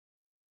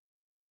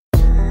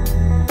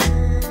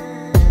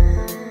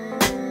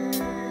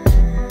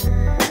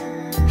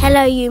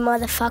Hello, you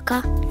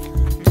motherfucker.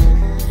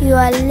 You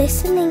are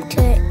listening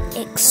to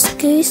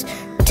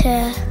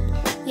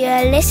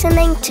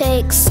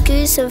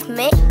exclusive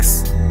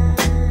mix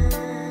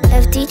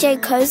of DJ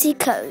Koze.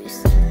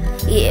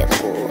 Yeah,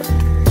 boy.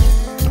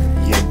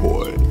 Yeah,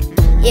 boy.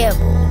 Yeah,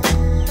 boy.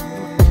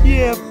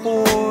 Yeah,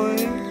 boy.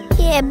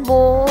 Yeah,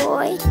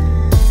 boy.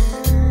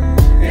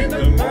 In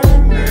the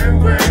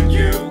moment when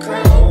you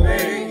call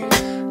me,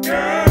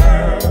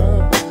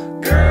 girl,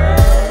 girl.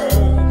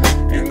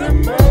 In the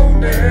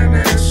moment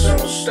it's so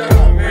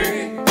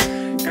stormy,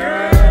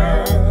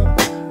 girl,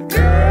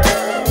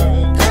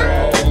 girl.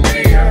 Call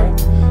me up,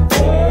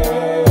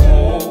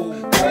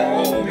 oh,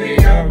 call me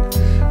up.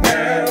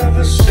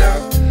 Never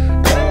stop,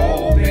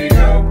 call me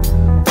up,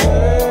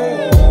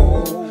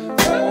 oh,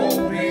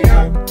 call me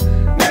up.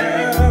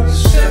 Never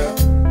stop.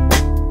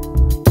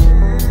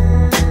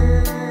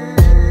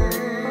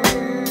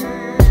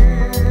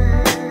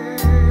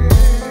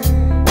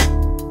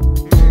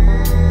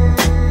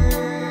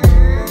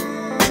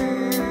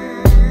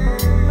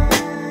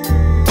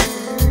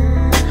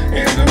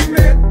 In the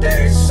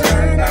midday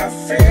sun, I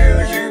feel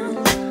you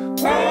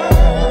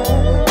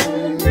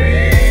on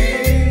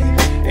me.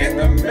 In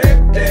the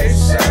midday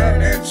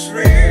sun, it's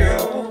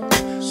real.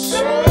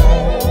 So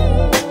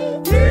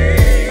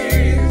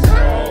please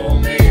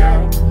hold me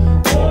up,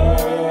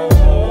 oh,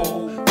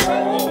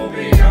 hold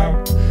me up.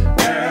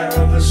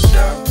 Never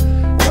stop,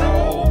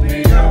 hold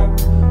me up,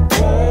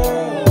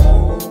 oh,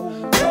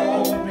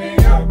 hold me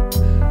up.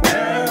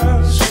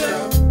 Never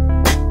stop,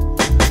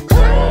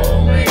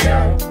 hold me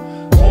up.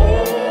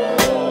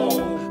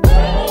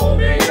 Call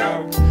me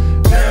up,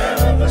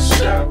 never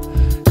stop.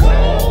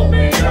 Call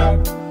me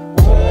up,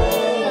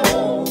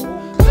 oh,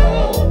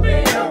 call me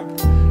up,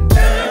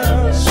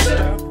 never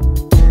stop.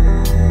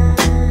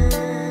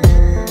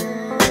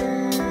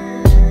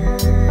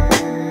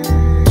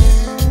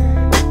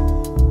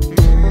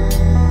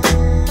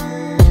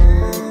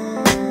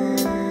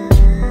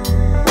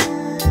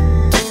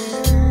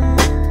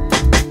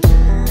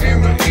 In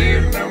the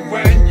evening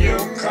when you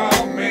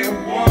call me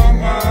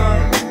woman,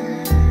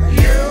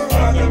 you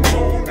are the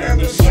moon and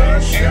the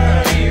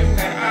sunshine. In the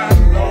evening I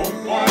know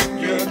what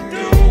you're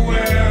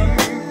doing,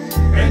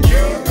 and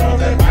you know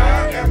that I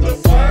am the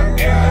fun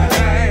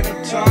guy to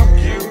talk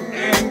you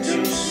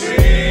into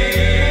sleep,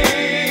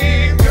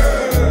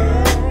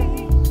 girl.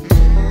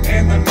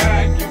 In the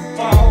night you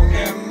fall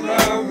in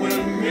love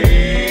with me,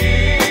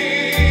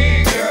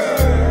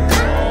 girl.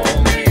 Call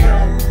me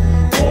up,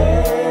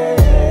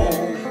 oh,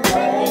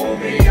 call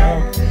me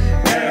up,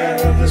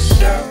 never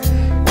stop.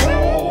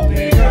 Call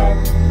me up,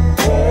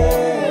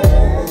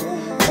 oh,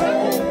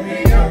 call me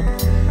up,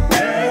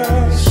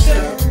 never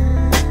stop.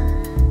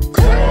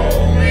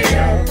 Call me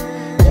up,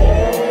 oh,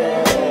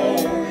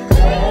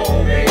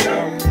 call me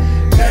up,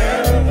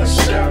 never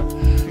stop.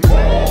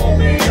 Call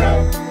me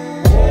up,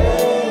 oh,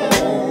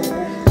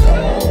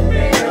 call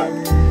me up,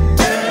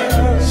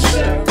 never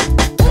stop.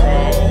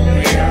 Call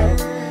me up,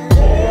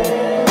 oh,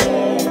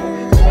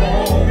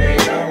 call me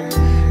up,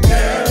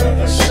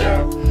 never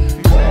stop.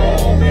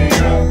 Call me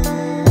up,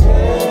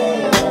 oh,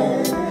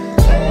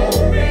 call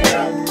me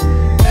up,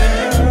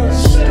 never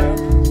stop.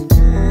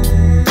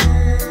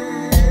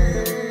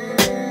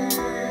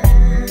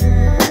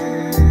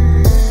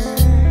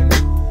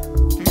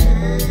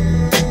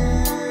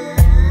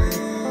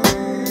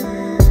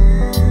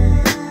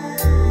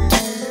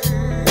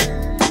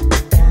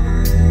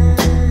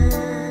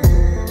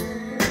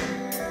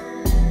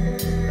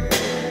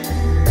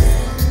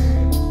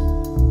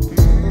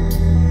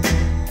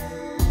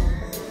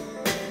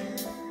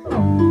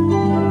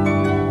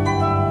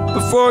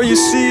 Before you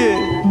see it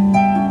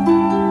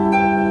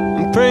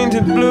and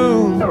painted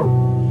blue,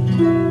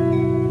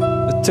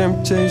 the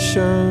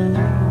temptation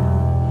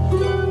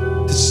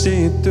to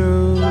see it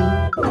through,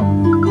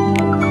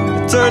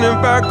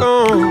 turning back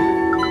on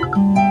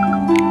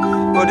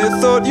what you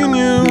thought you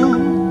knew.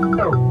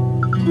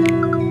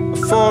 A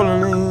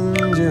fallen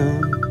angel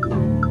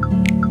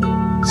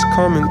is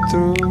coming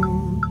through.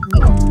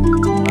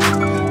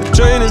 The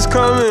train is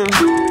coming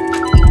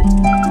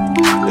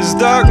as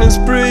darkness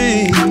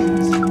breathes,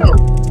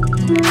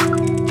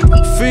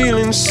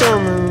 feeling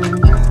summoned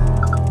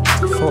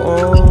for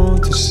all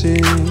to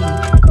see.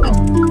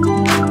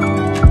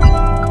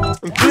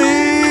 And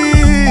please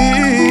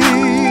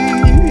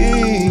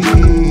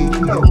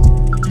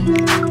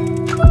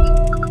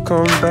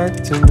come back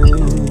to me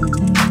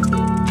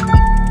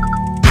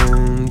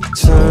and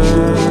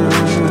turn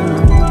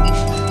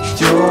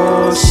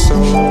your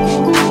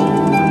soul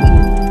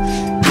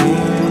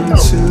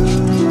into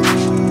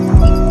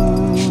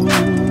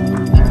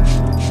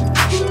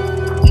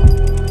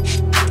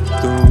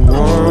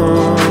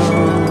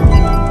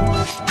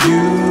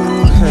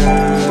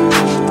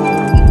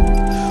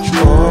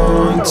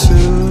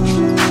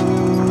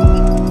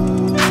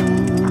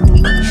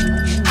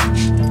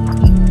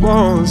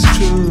was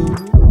true.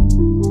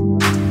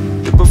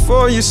 But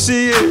before you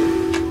see it,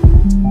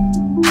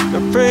 I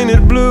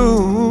painted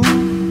blue.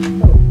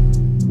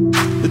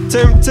 The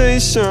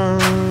temptation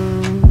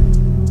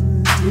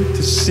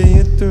to see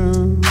it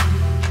through.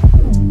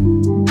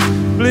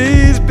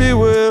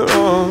 beware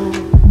of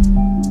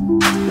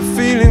the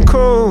feeling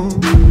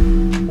cold.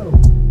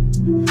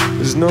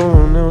 There's no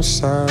one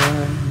outside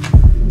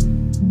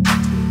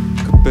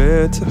could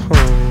bear to hold.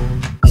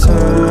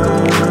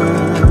 Turn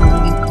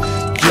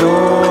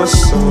your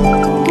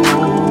soul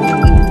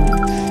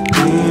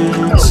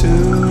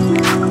into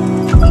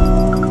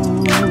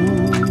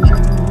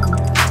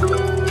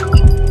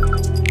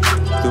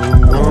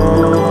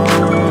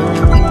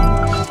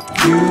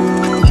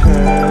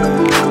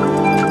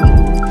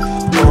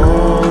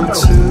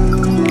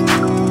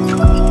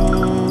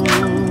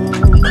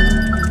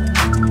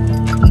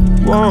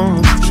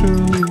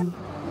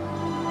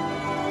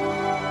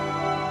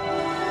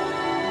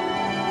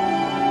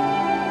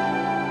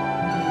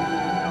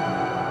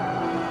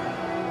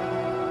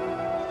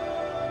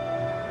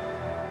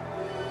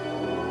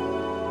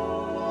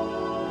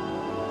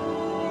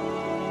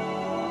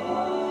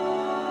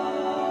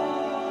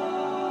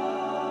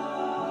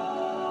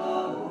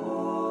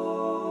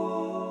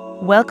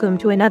Welcome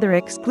to another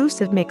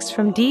exclusive mix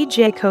from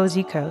DJ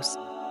Koze.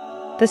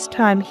 This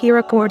time he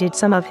recorded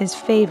some of his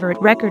favorite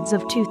records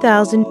of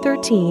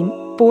 2013,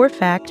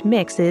 4-fact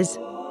mixes.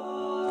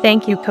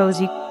 Thank you,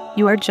 Koze.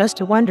 You are just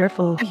a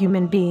wonderful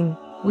human being.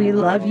 We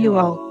love you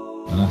all.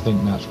 And I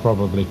think that's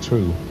probably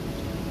true.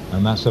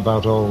 And that's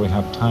about all we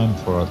have time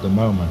for at the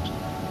moment.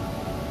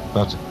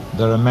 But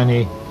there are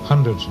many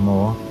hundreds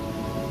more,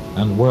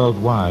 and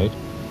worldwide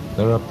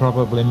there are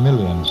probably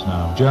millions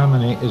now.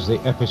 Germany is the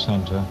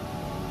epicenter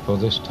for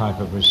this type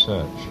of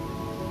research.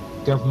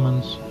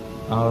 Governments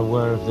are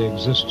aware of the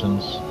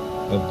existence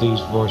of these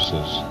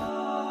voices.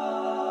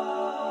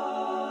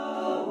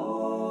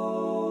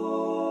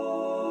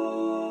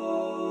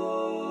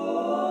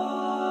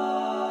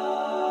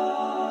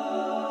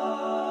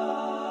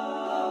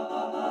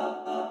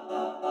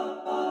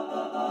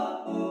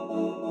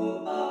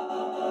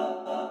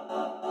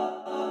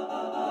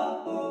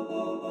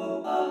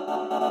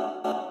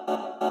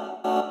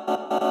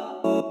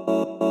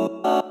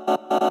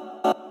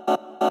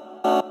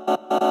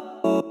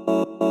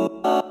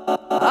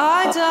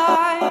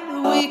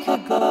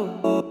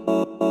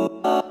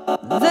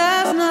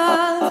 There's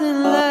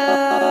nothing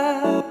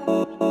left.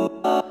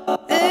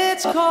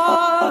 It's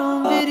caught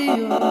on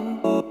video.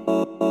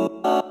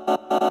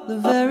 The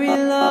very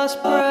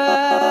last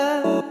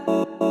breath.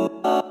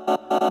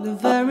 The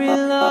very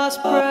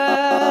last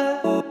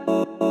breath.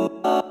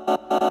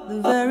 The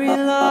very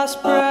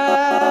last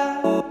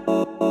breath.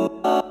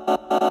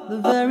 The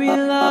very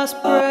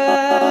last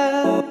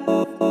breath.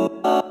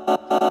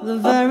 The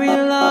very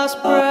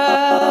last breath.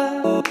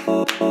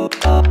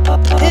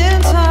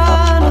 In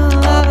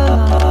tunnel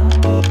avalanche,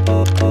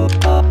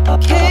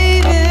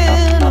 cave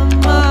in a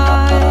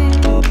mind,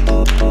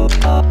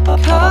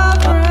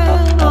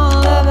 covering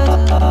all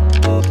evidence.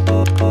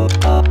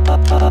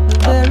 The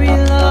very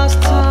last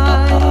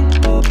time,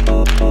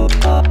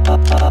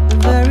 the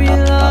very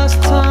last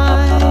time,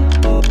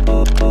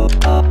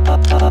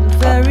 the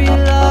very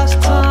last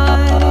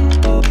time,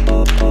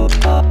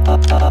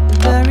 the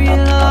very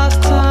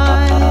last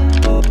time,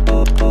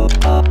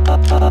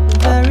 the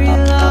very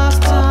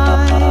last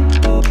time.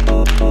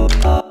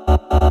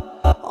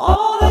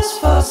 All this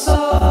fuss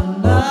over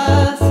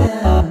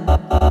nothing,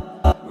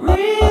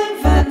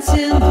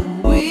 reinventing the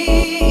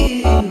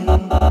wheel.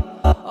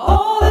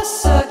 All this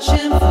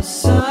searching for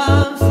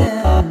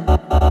something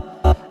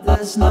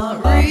that's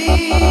not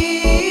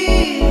real.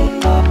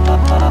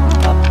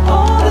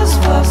 All this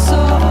fuss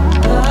over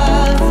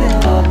nothing,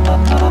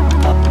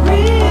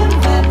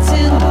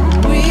 reinventing the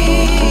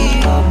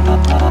wheel.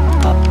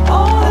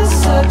 All this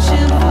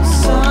searching for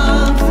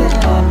something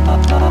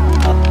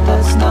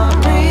that's not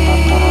real.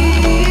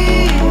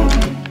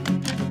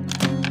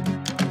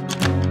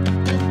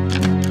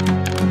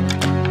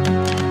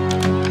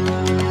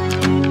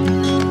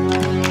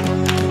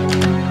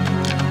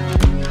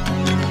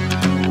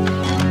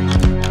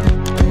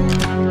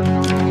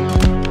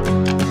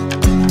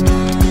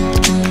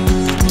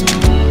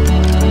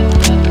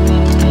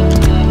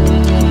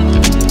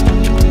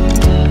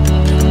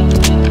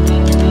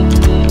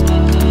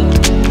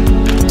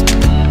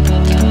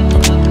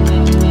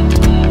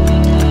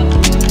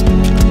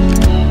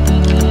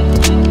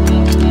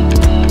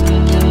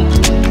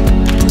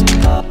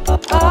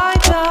 I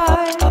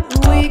died a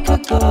week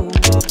ago.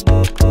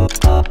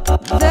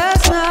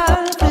 There's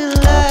nothing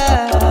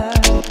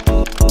left.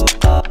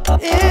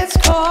 It's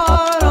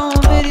caught on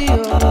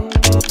video.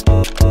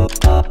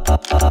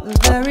 The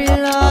very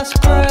last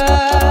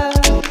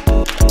breath.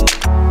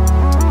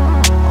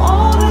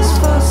 All this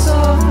fuss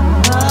over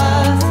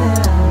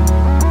nothing,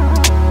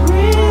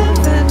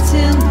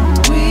 reinventing the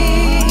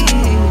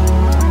wheel.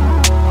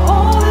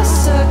 All this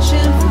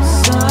searching for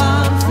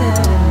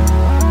something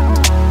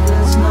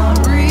that's not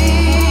real.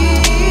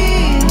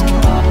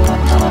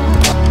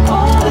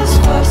 All this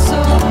fuss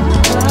over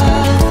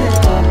nothing,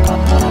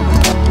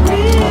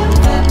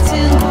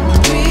 reinventing the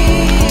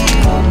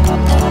wheel.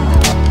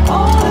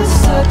 All this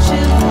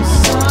searching for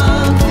something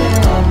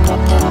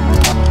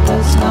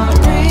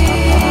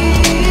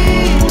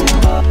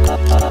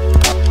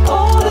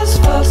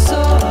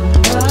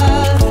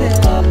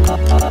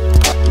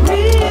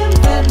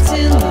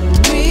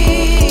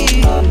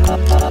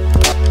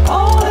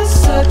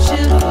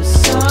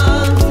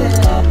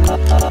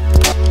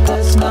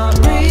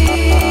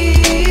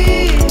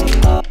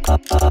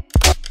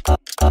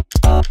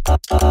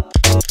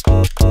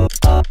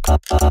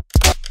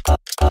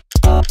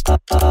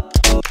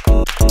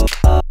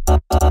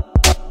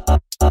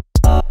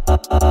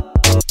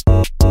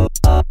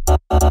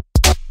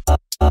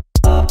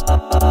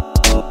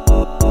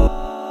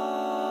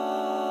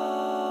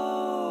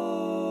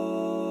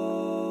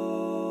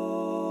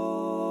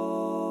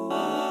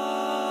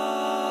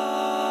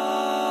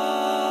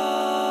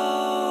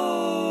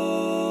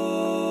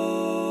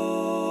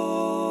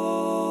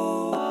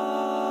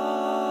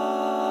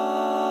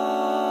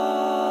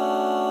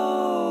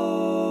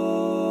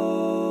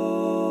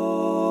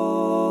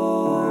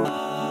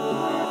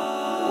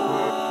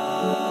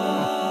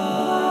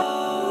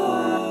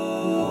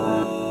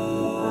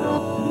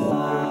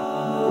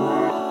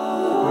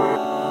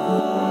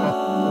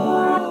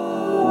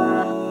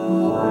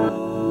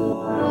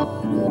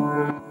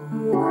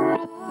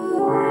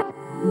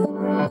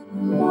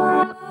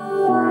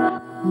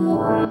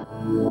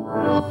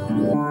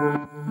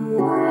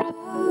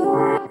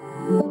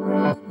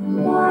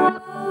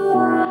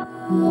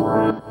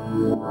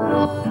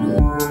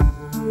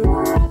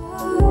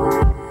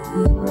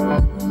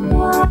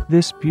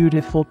This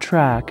beautiful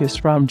track is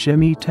from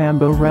Jimmy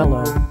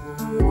Tamborello.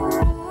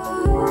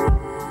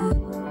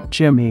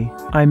 Jimmy,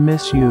 I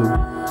miss you.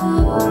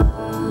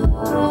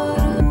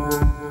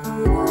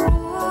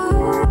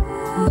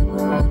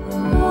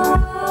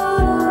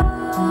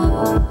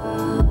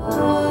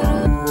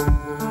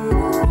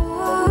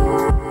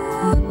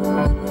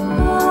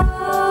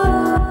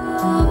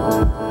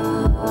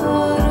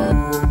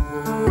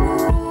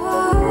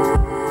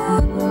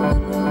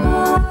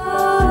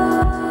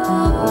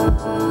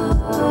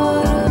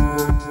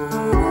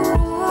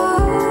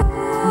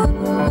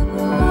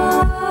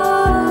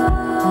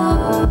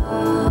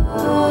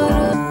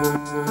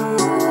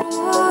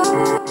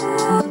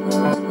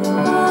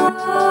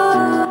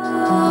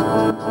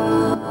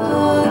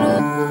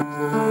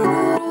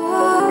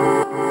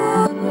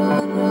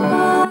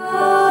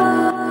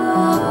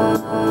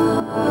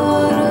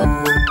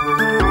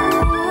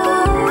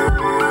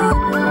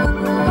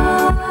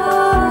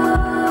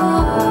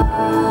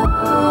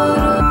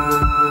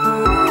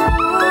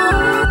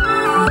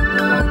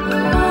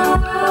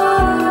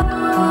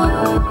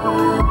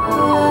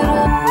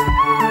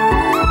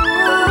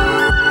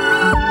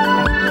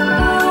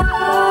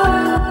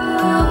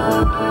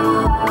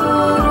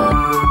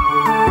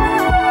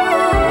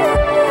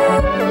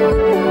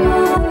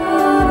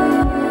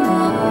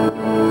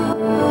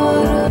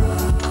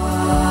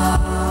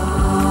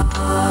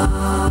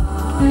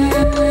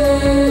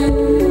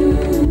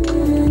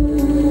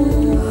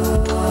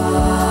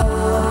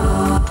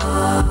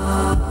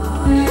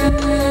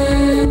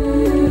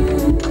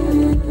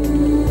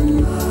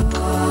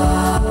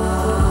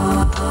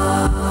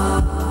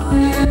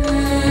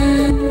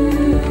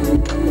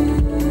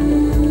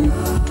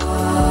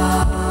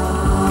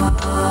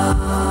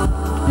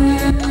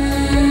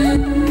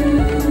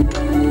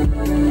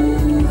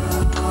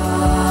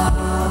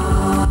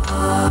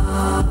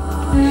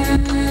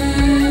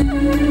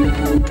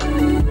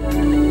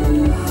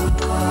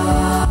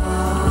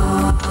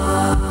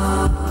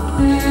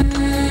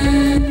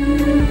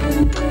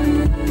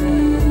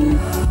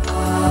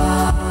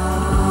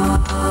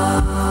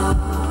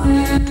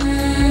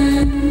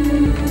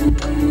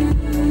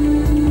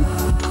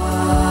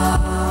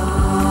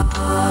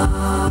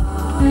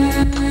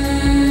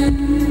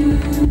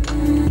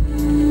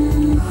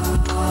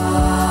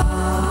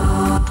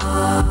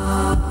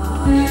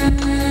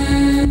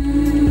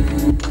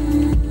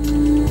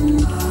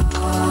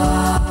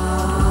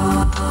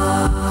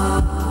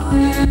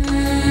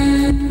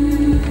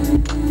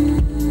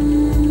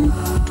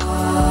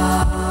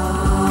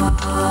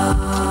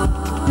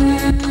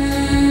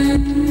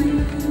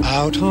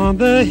 Out on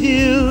the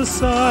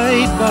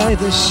hillside by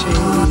the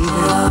shade.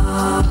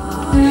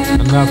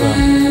 Another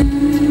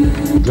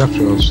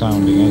guttural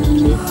sounding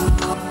entity.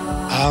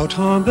 Out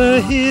on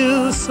the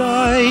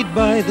hillside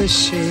by the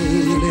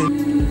shade.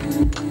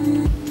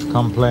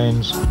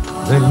 Complains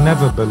they'll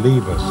never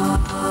believe us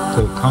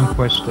till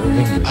conquest of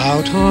English.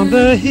 Out on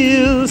the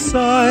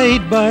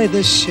hillside by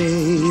the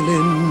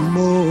Shalin,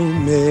 oh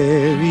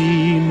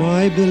Mary,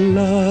 my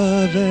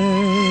beloved.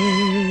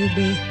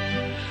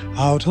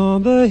 Out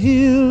on the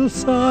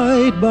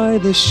hillside by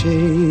the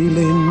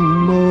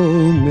Shalin,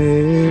 oh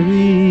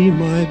Mary,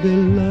 my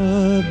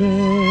beloved.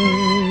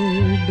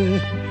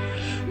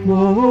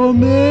 Mo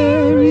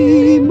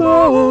Mary,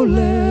 Mo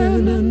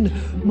Lennon,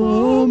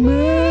 Mo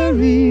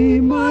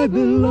Mary, my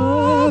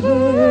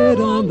beloved,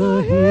 on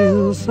the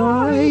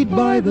hillside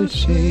by the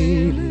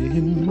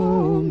Shalin,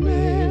 Mo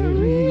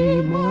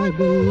Mary, my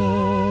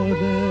beloved.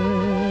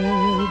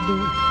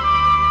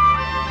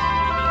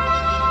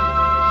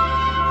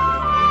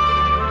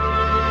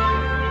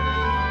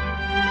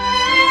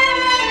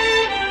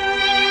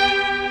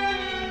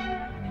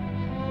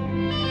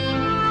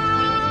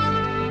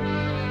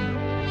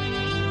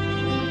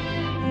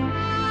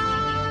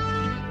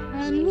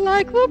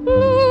 Like the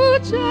blue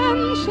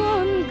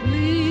gentian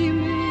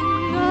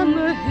gleaming on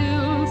the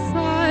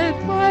hillside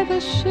by the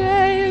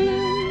Shalin.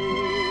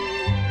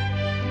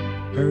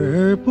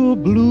 Purple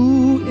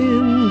blue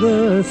in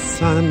the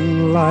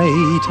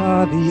sunlight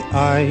are the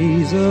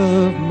eyes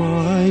of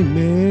my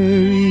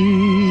Mary.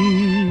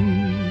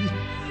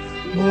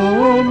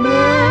 Mo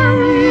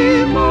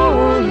Mary,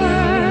 Mo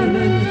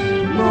Lennon,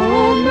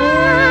 Mo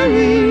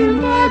Mary,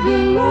 my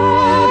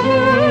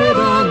beloved,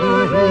 on the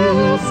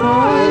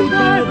hillside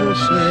by the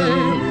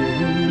Shalin.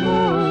 Mo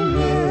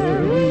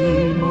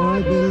Mary, my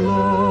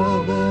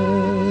beloved.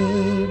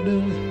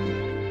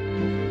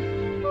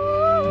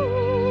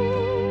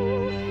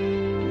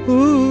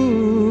 Ooh.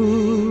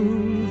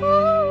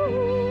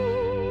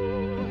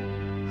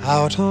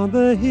 Out on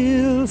the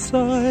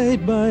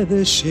hillside by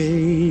the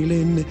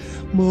Shalin,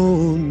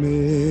 Mo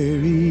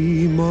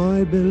Mary,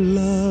 my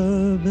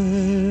beloved.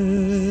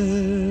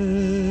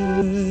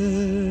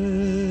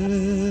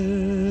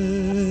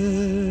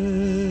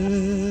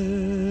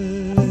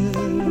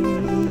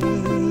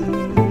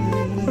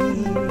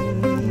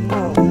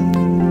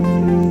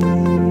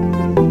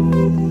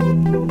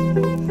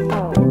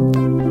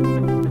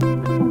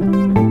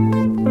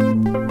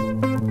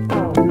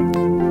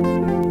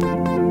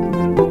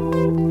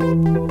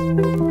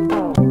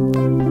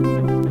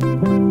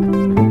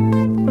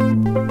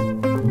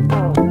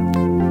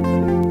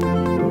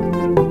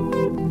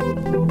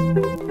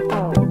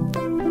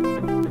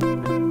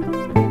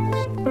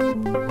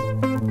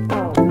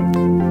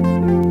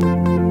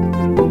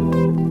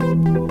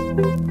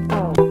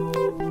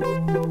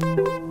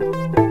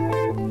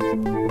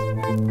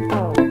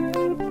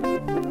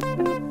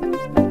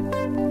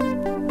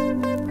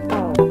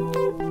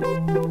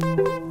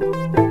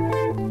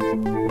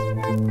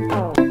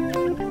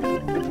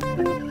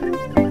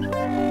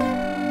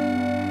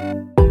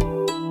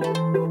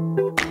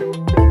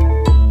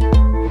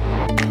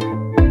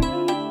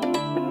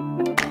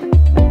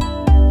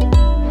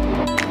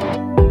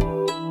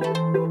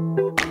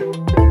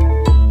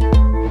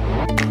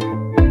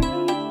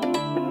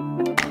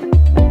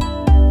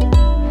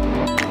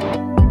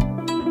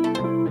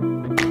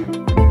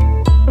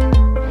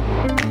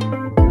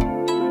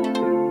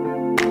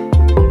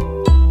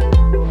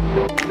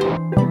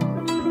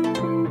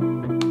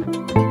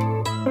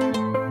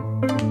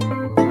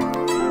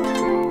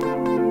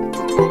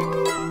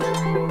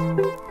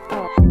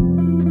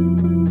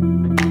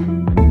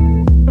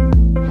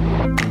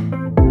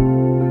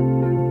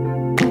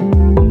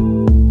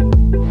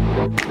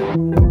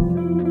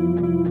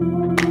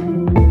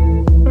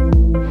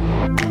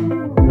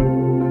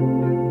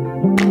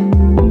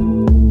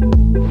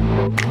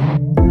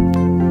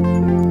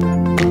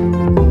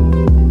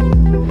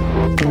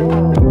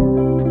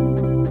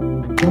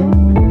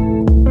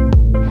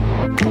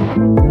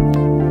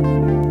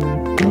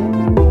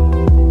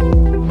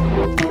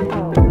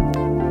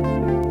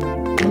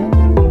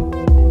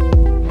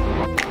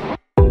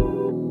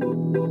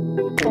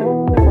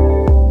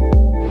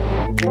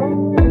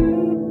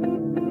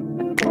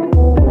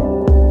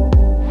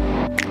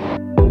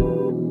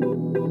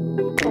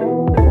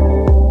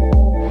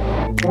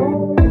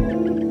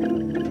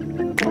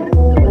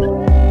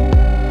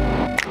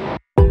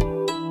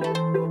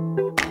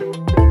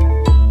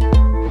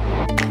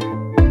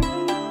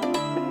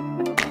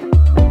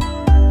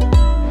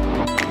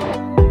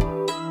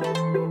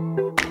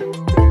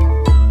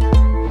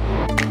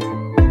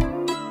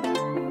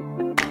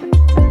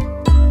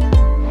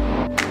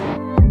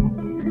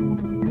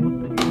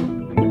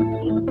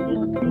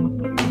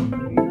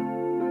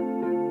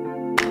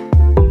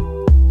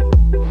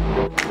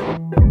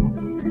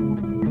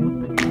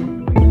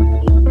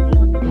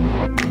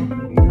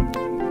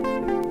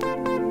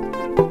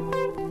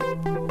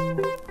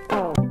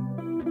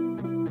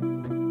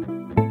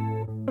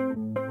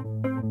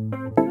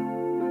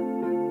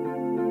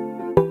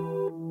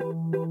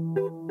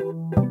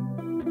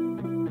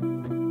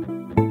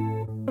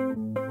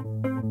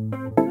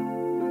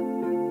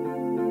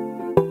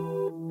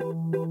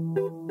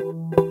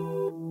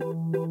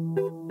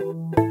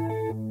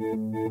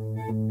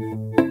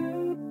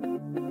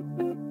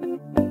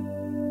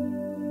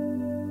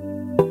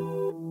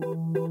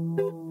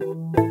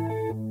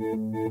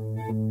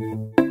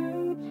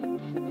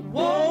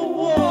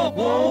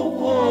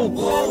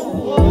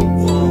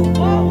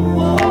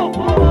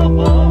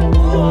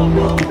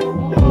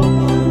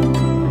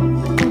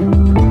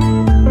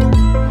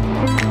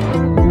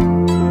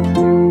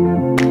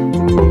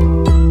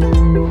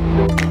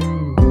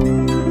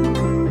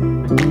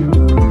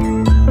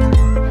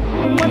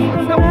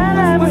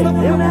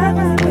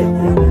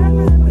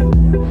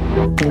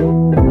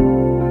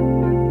 Uma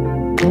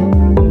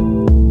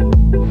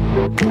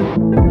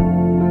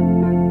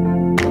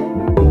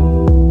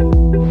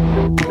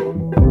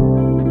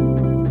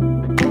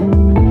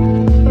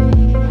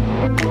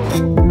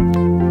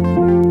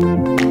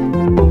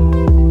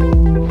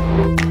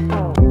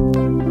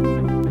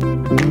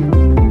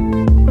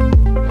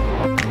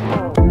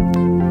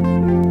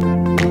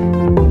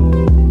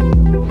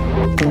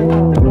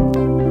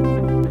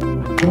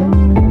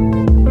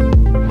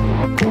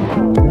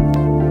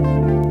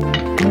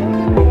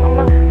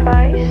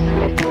faz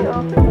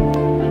questão.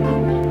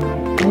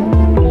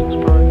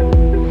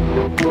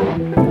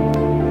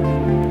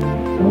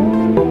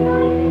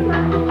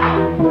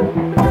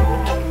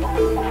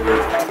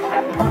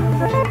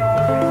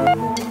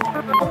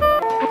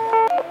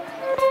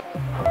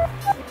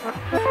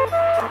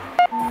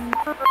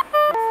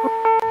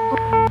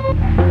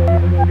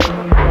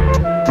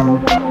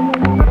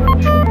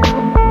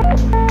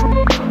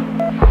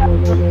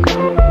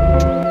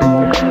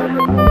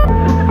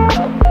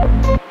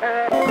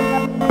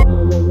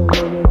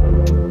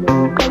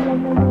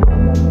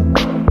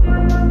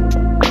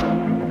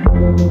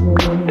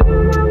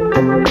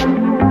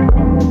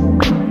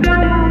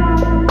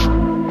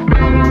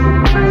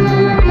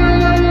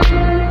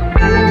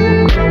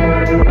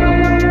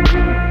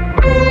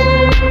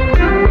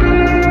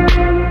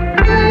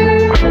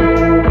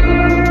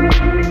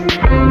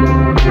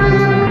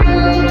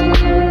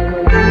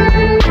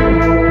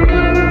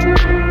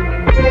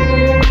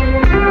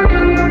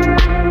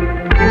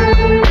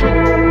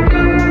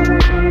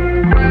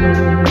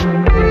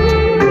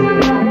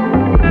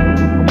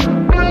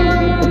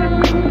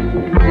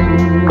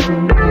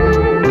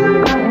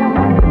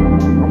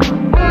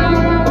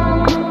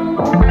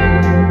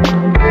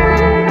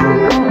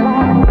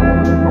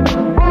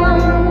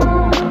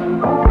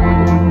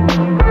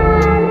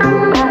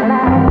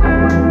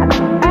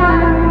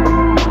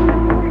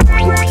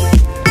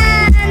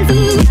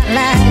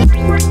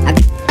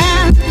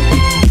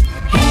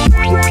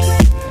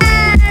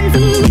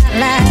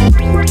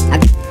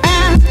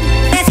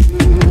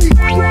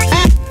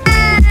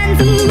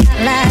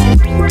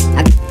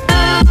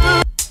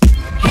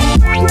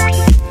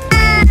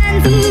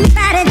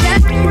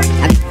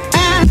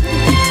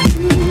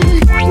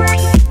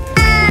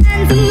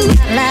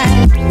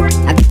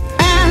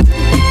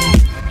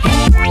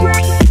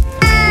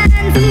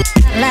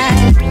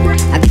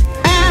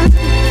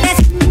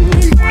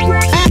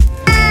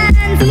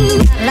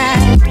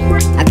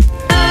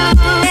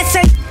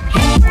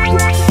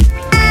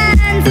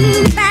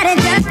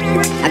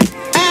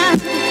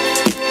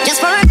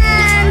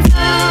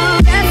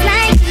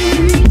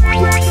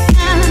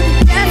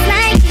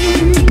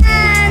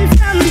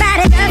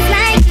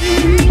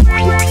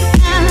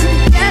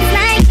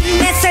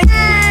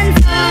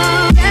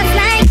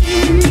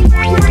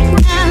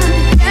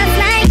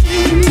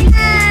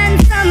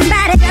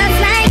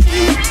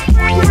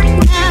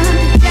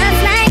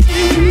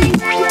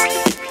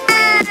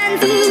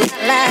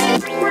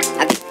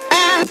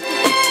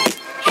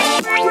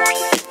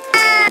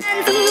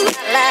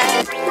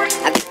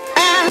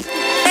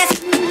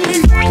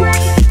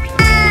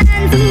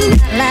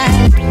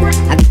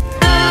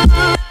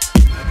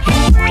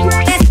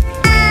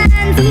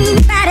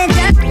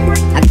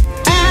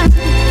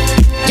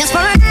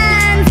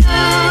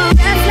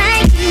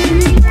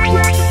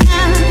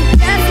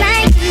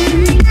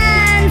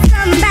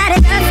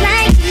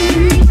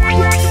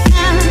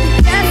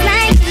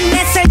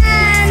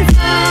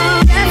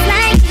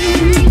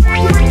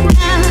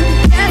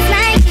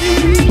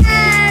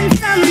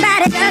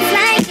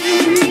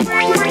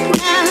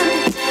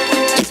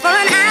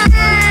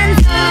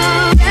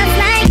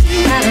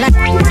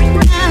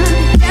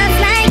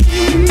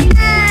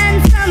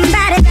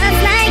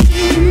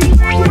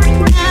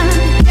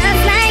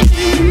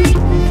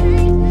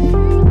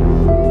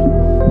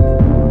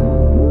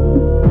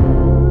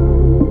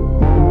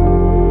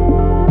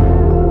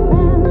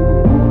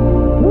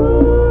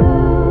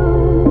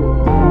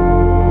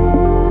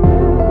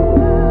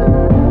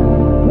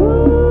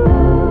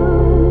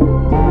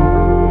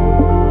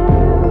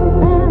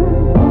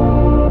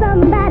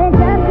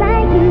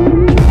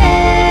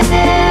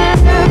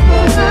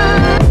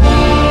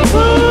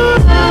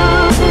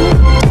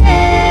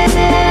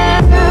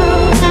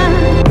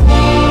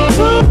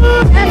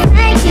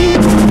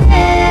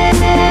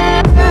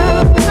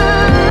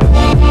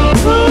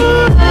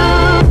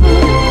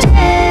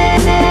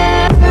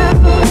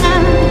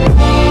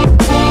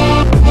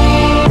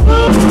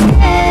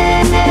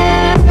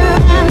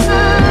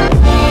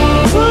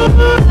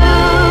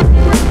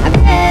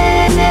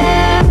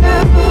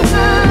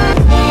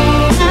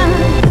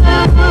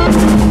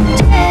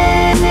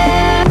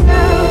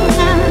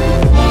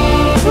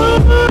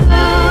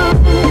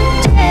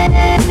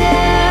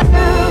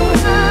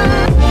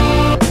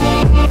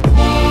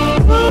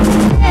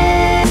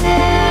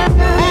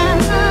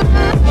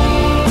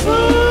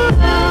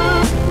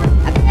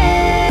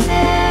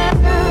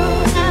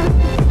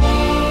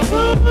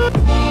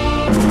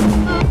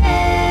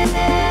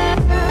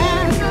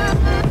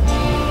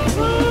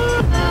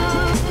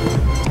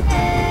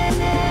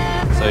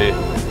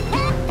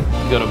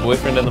 got a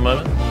boyfriend at the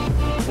moment?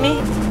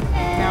 Me?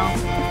 No.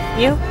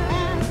 You?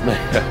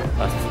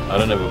 I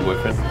don't have a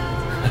boyfriend.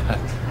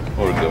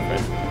 Or a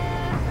girlfriend.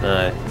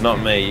 No,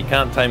 not me. You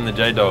can't tame the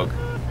J-Dog.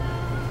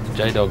 The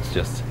J-Dog's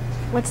just...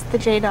 What's the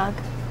J-Dog?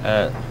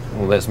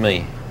 Well, that's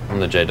me.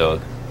 I'm the J-Dog.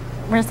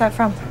 Where's that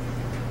from?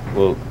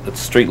 Well, it's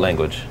street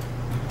language.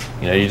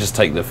 You know, you just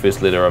take the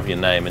first letter of your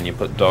name and you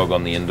put dog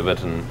on the end of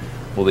it and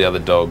all the other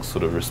dogs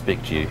sort of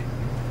respect you.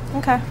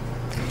 Okay.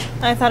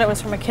 I thought it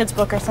was from a kid's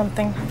book or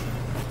something.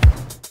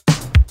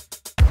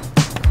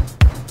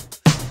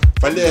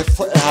 Weil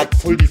hat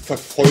voll die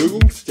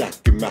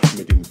Verfolgungsjagd gemacht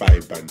mit den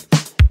Weibern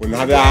und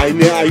hat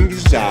eine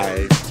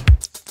eingeseift.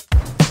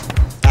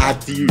 Er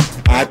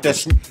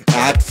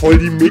hat voll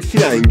die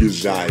Mädchen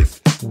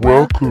eingeseift.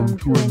 Welcome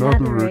to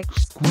another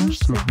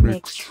exclusive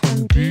mix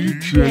from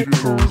DJ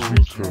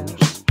Koze.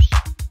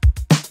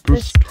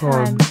 This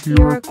time he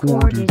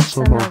recorded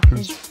some of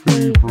his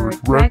favorite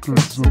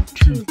records of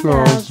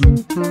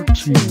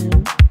 2013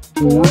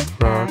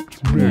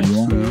 4-fact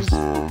mixes.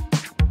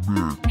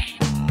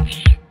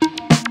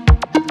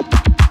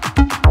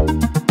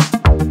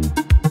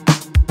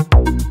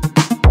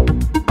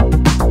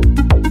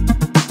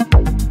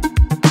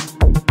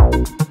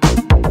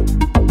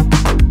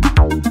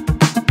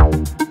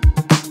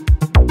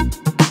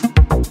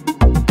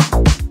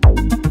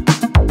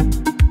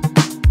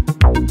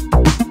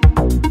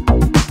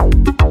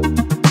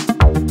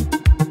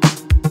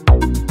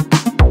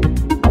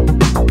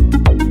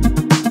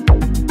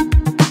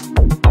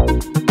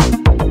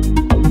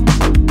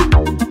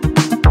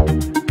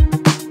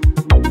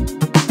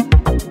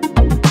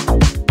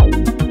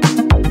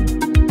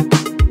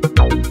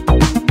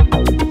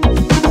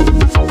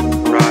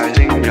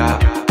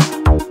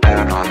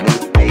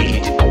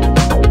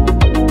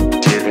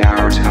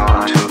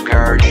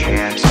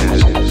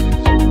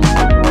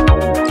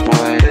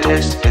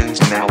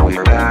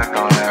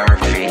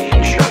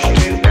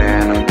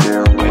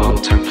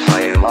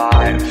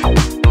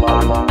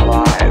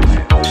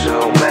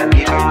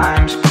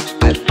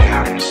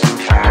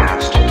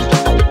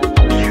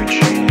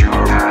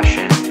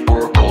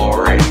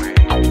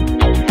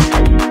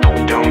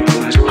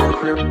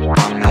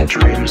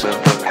 Dreams of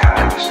the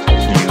past,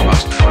 you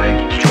must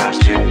fight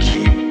just to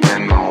keep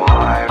them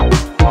alive,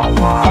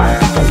 alive.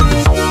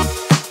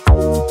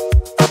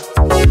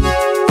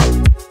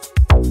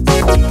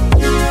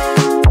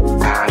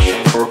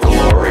 Passion for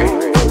glory.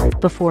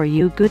 Before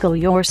you Google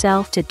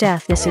yourself to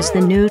death, this is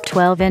the new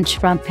 12-inch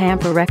from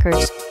Pamper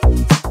Records.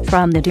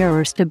 From the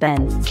Dearest to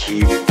Ben.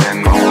 Keep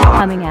them alive.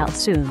 Coming out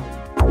soon.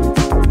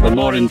 For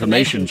more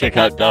information, check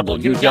out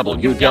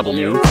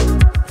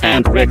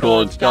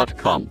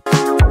www.pamperrecords.com.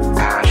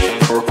 Passion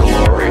for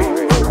glory.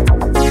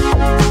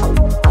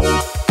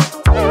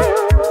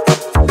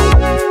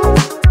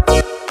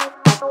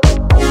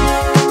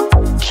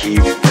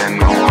 Keep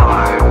them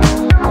alive.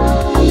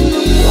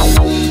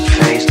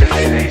 Face to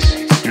face,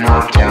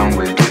 knocked down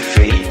with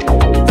defeat.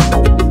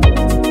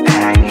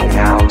 Hanging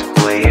out,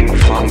 playing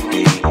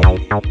funky.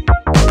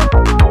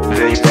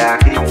 They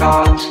stack the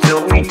odds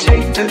till we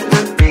take to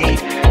the beat.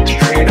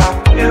 Straight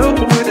uphill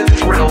with a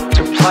thrill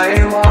to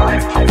play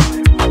live.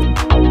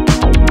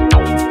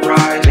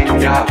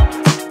 Rising up,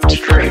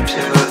 straight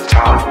to the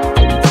top.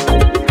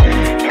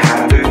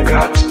 Have the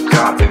guts,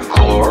 got the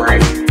glory.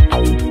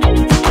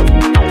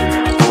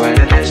 When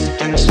the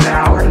distance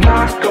now, we're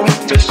not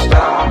going to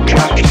stop.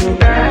 Just to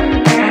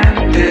them,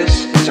 and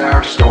this is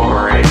our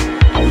story.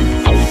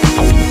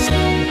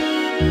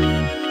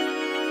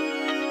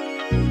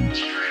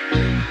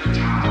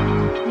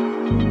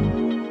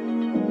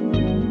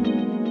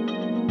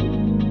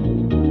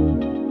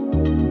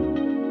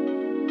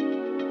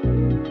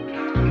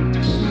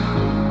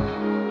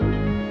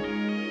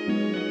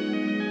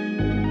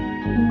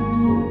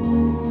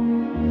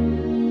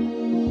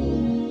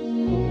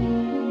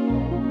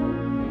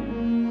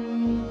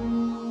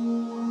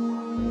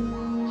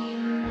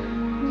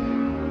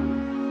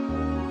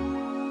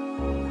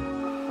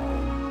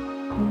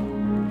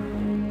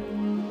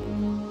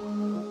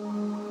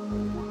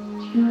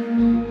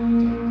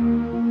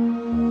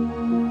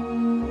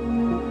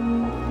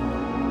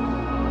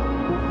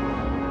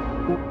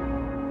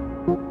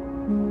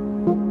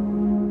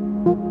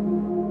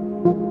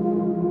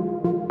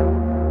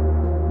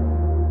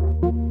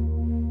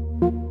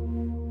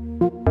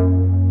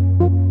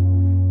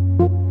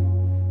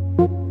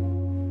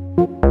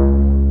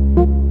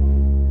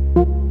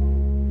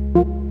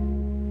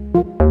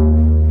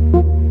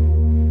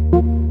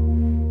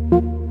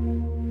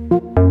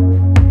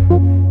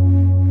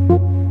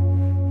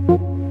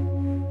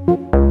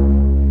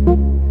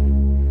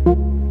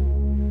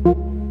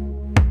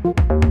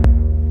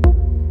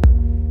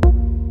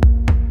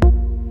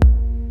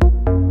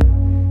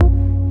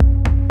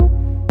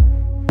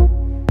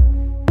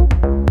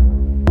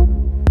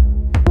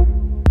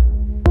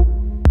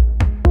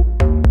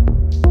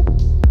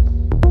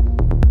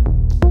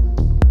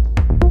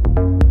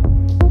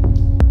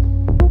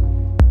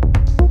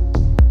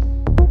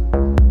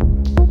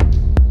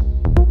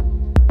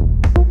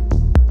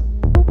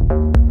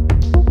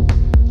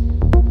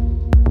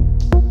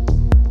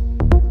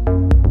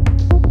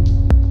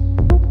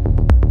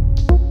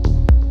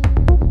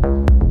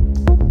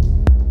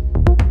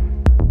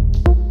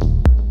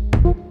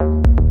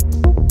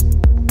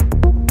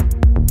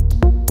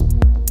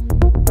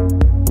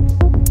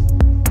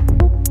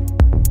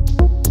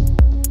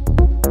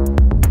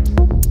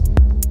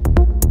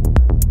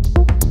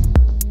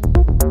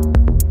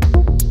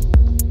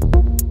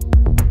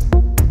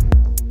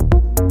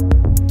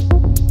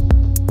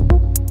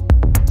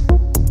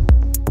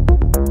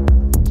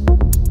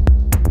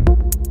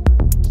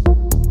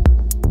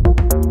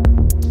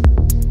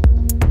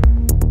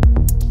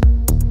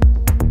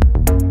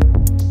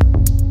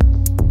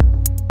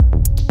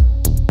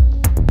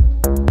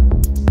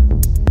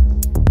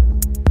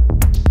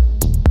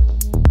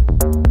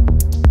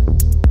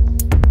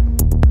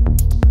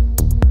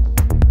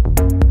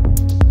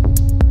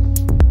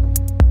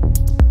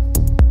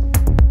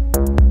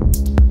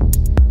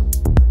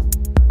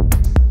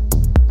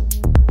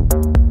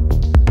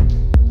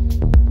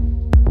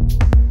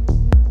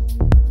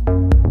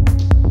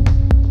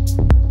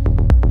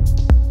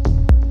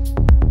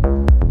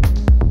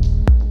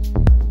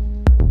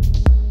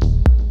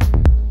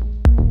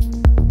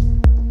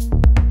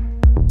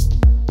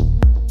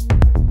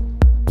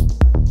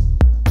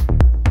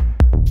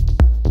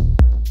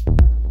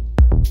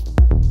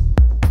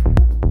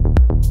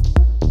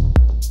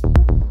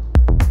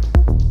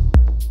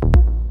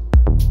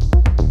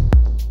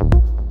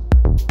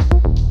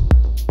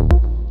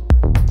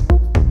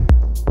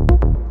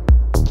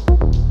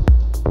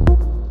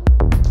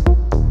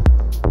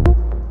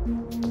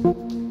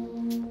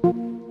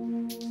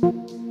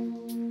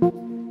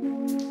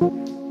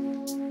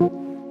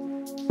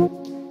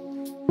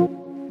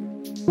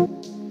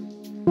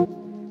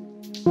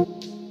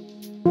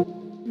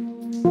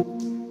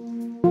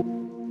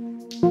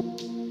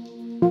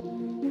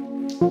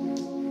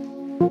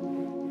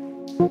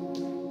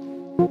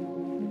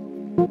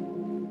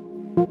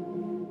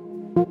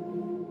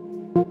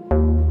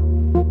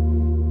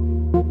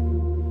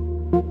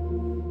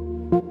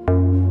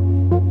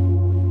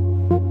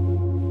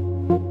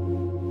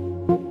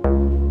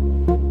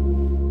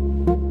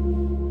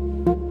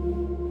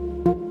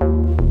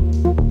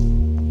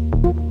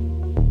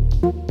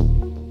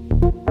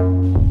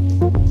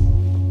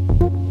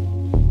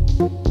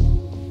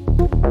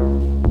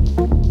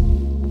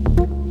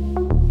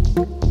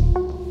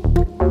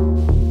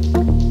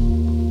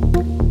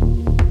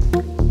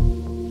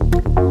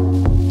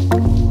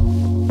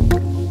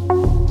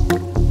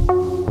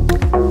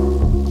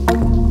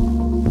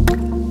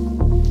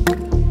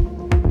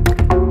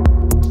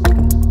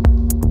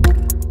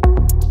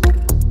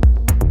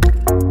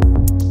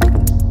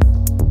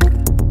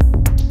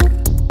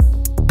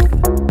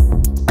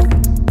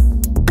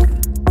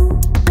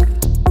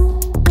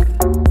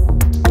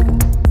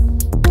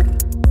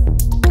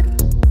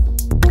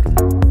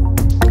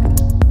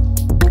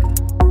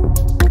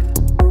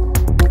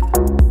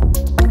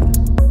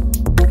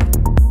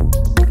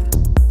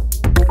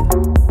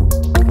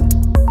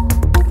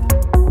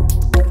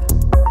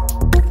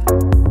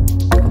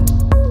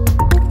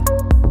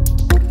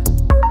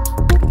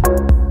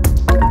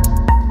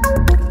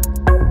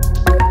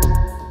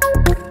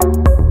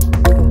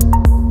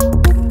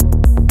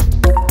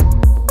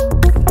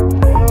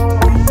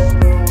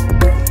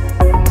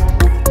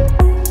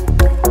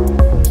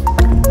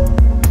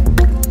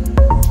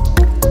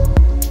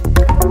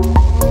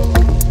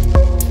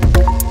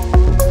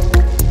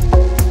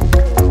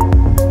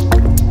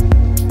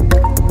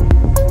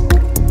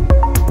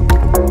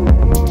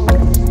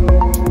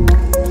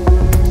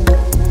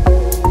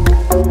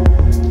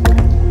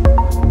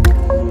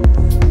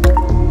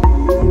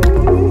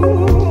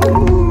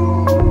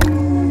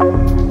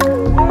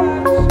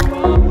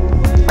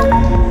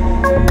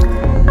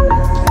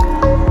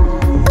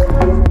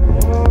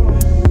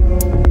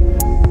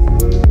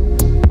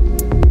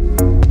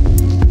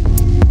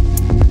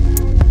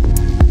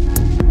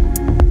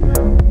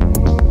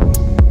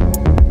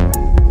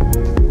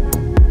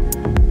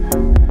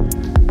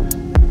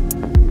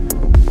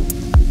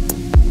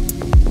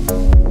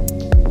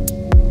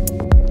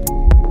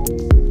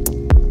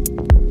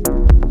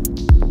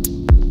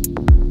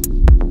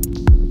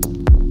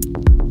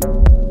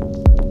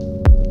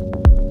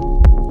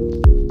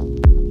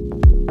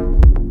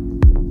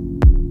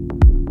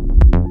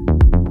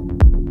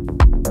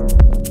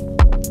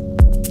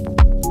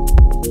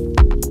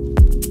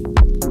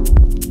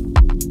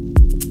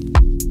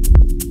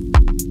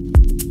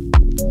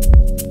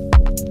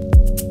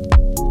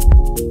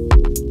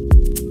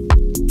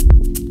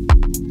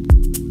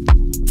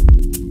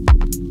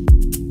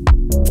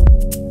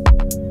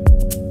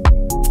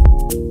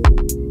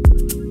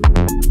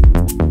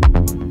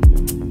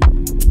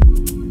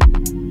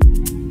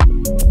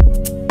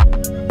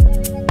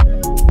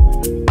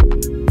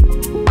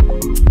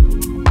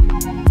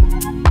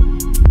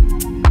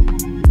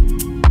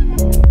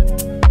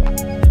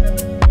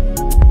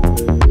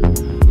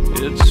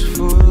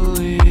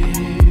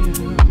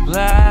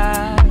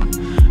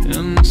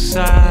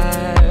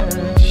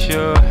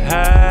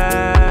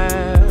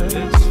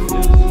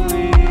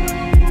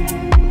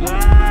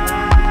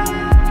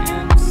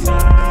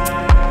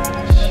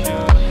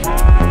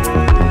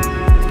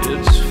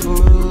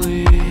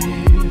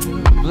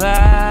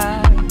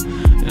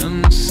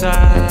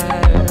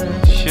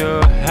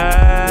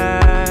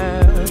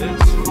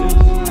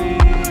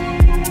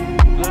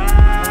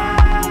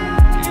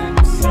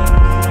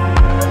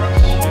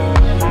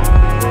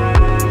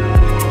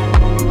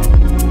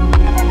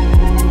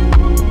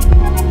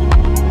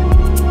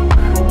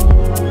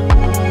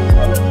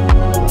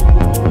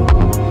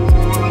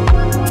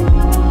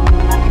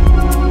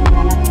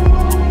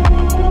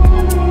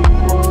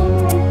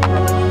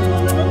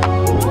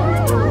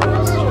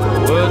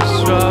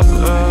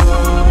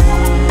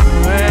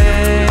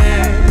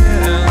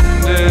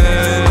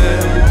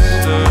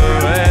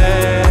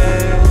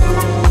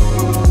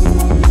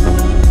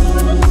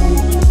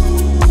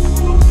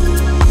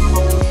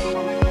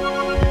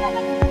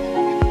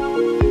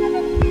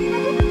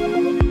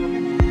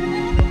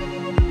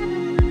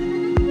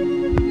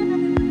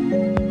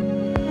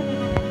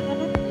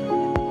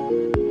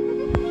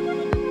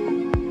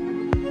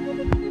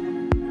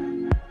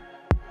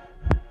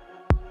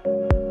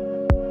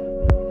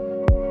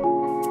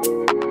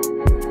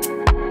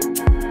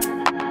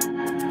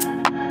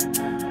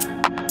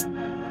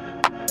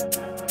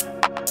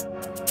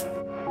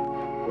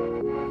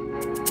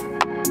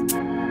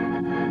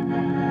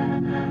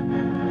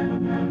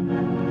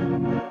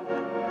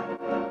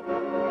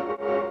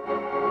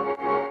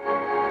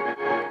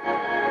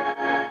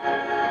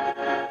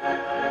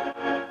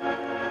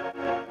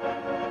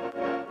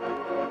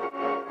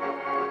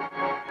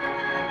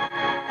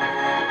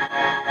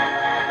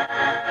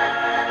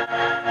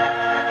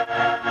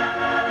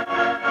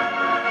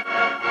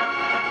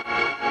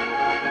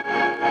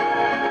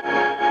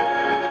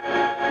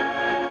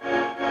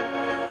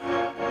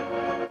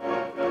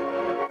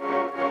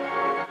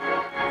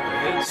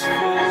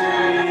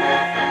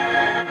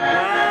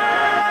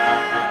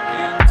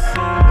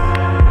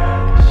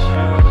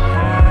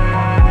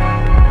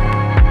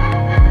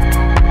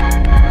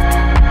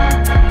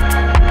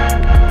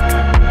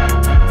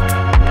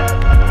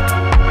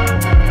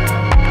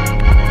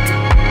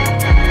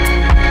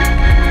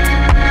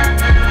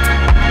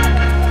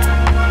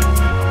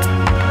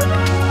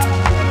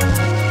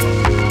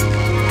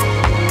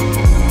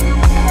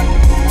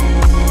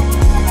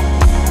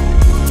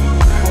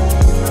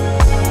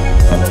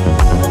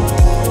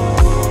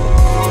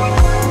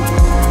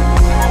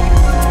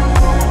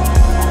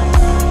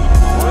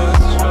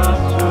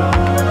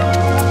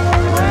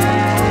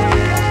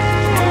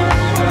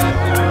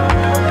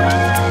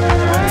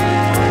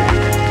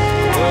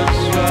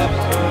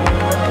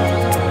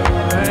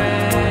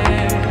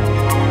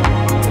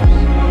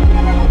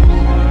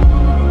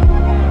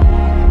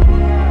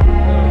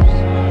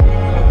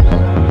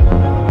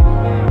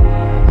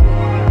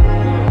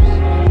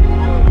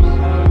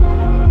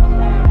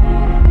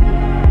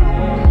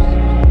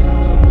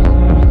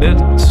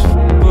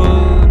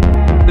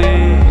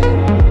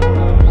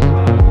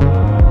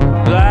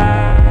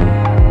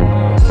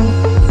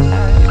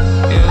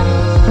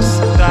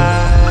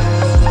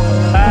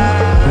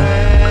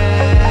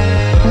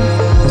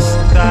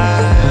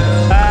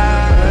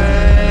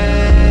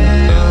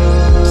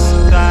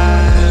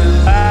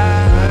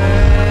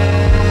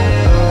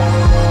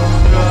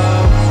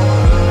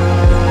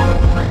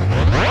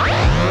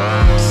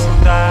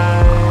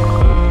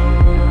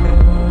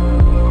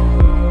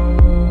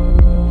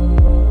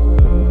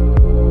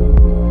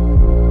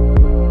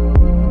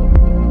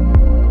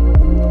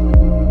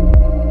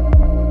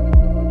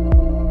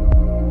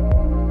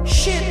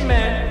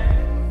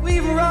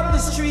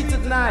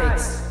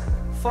 tonight,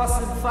 fuss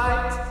and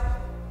fight.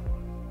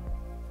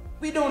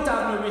 We don't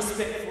have no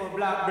respect for a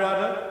black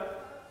brother.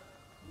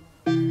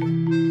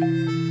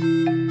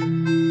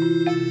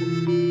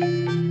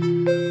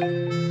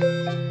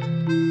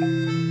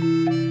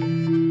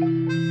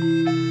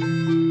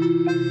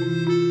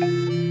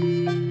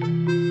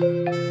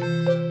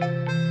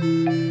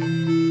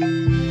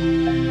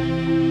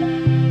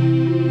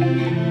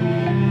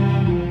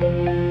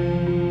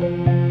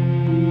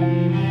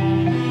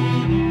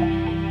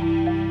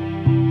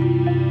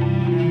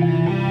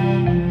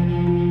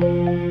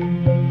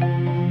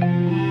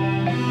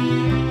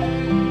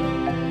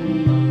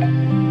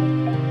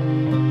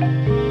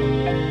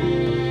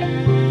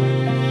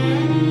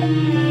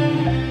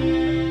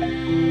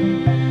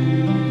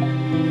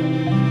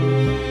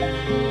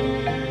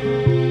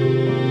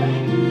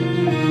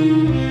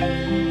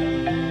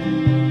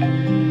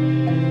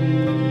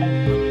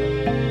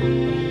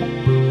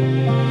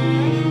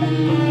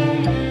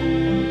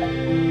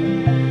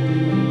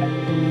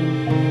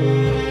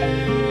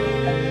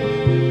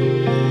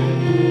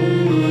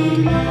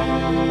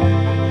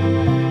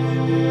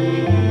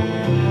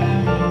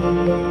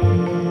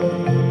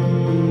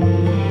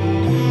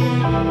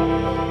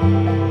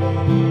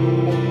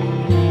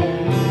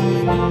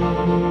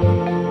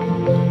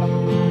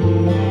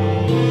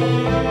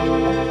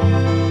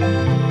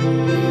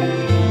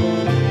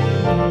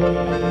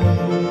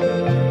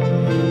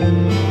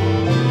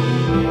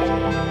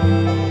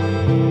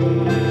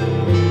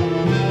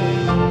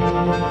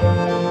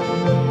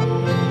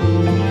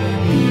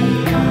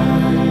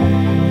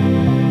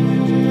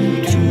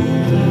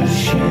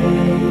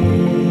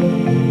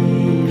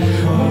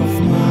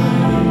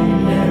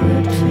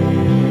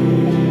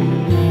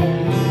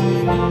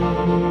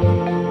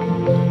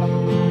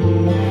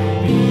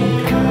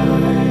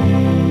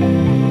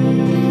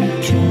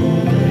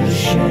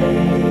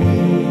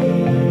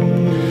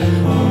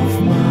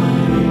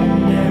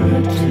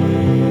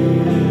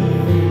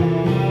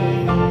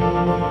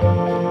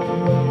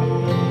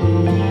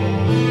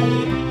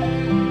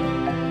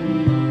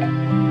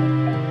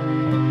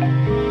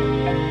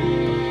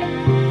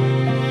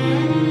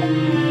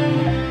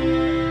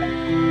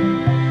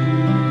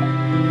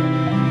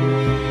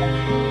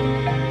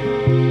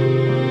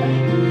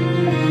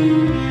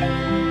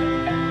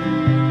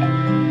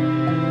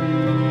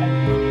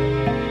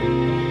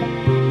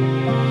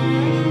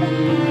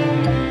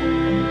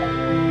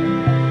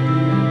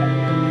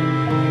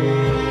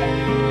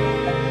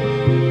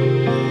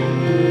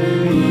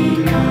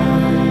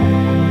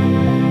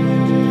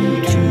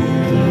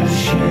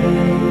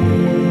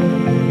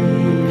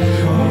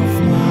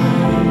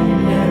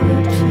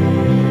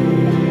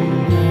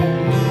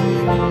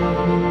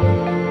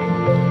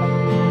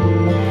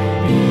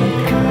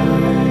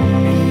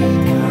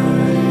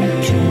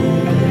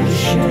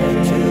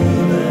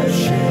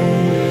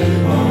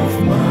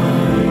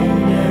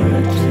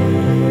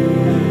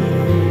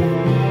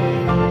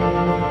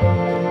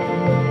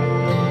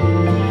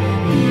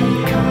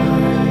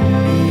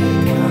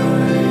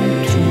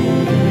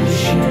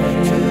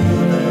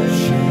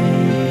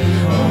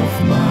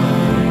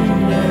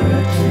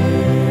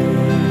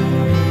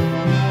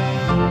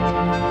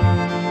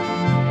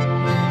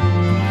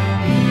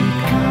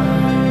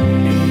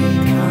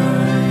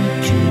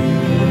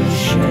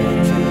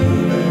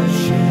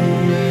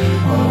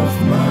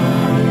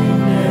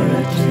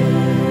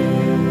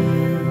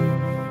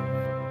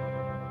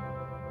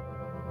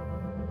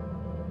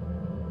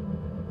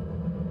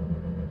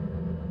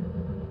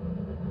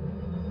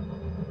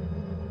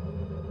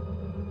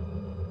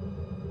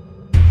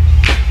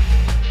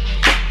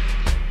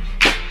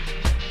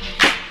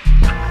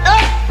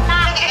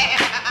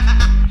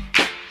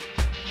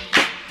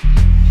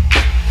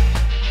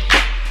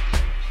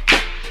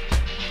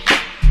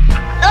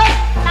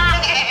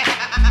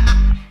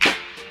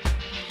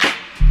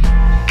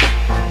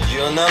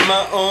 You're not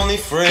my only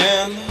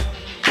friend,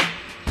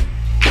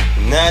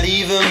 not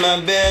even my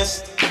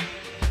best.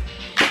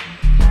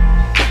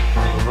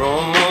 You're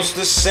almost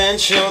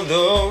essential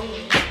though,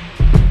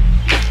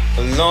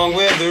 along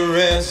with the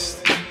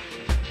rest.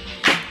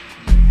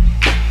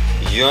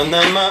 You're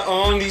not my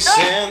only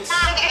sense,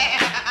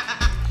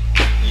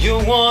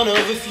 you're one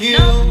of a few.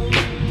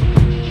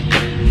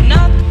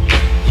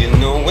 You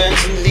know when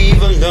to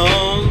leave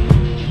alone,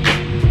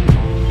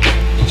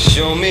 you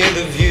show me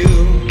the view.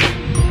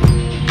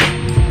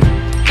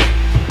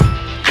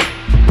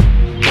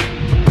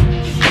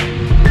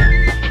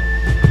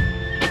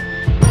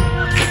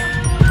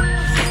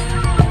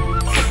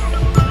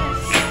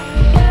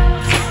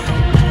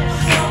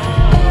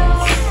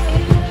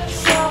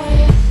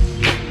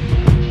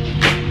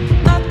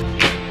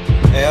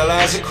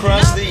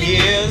 Across the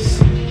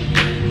years,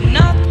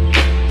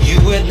 you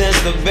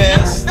witnessed the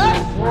best.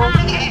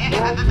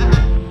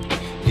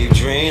 Give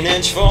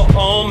drainage for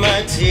all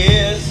my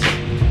tears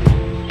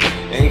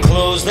and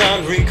closed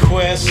down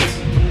requests.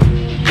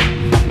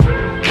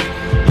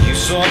 You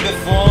saw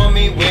before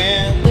me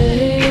when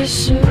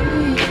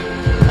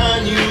I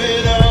knew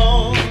it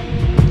all.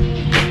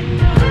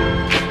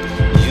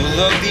 You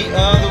looked the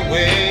other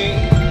way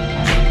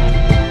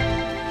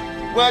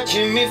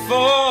watching me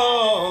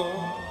fall.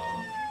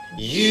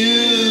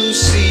 You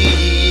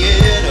see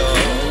it all.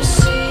 You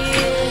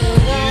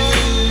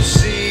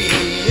see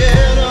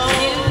it all.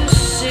 You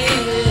see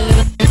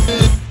it.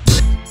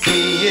 You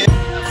see it.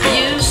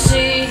 You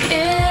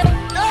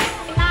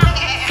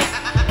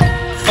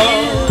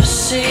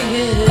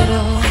see it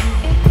all.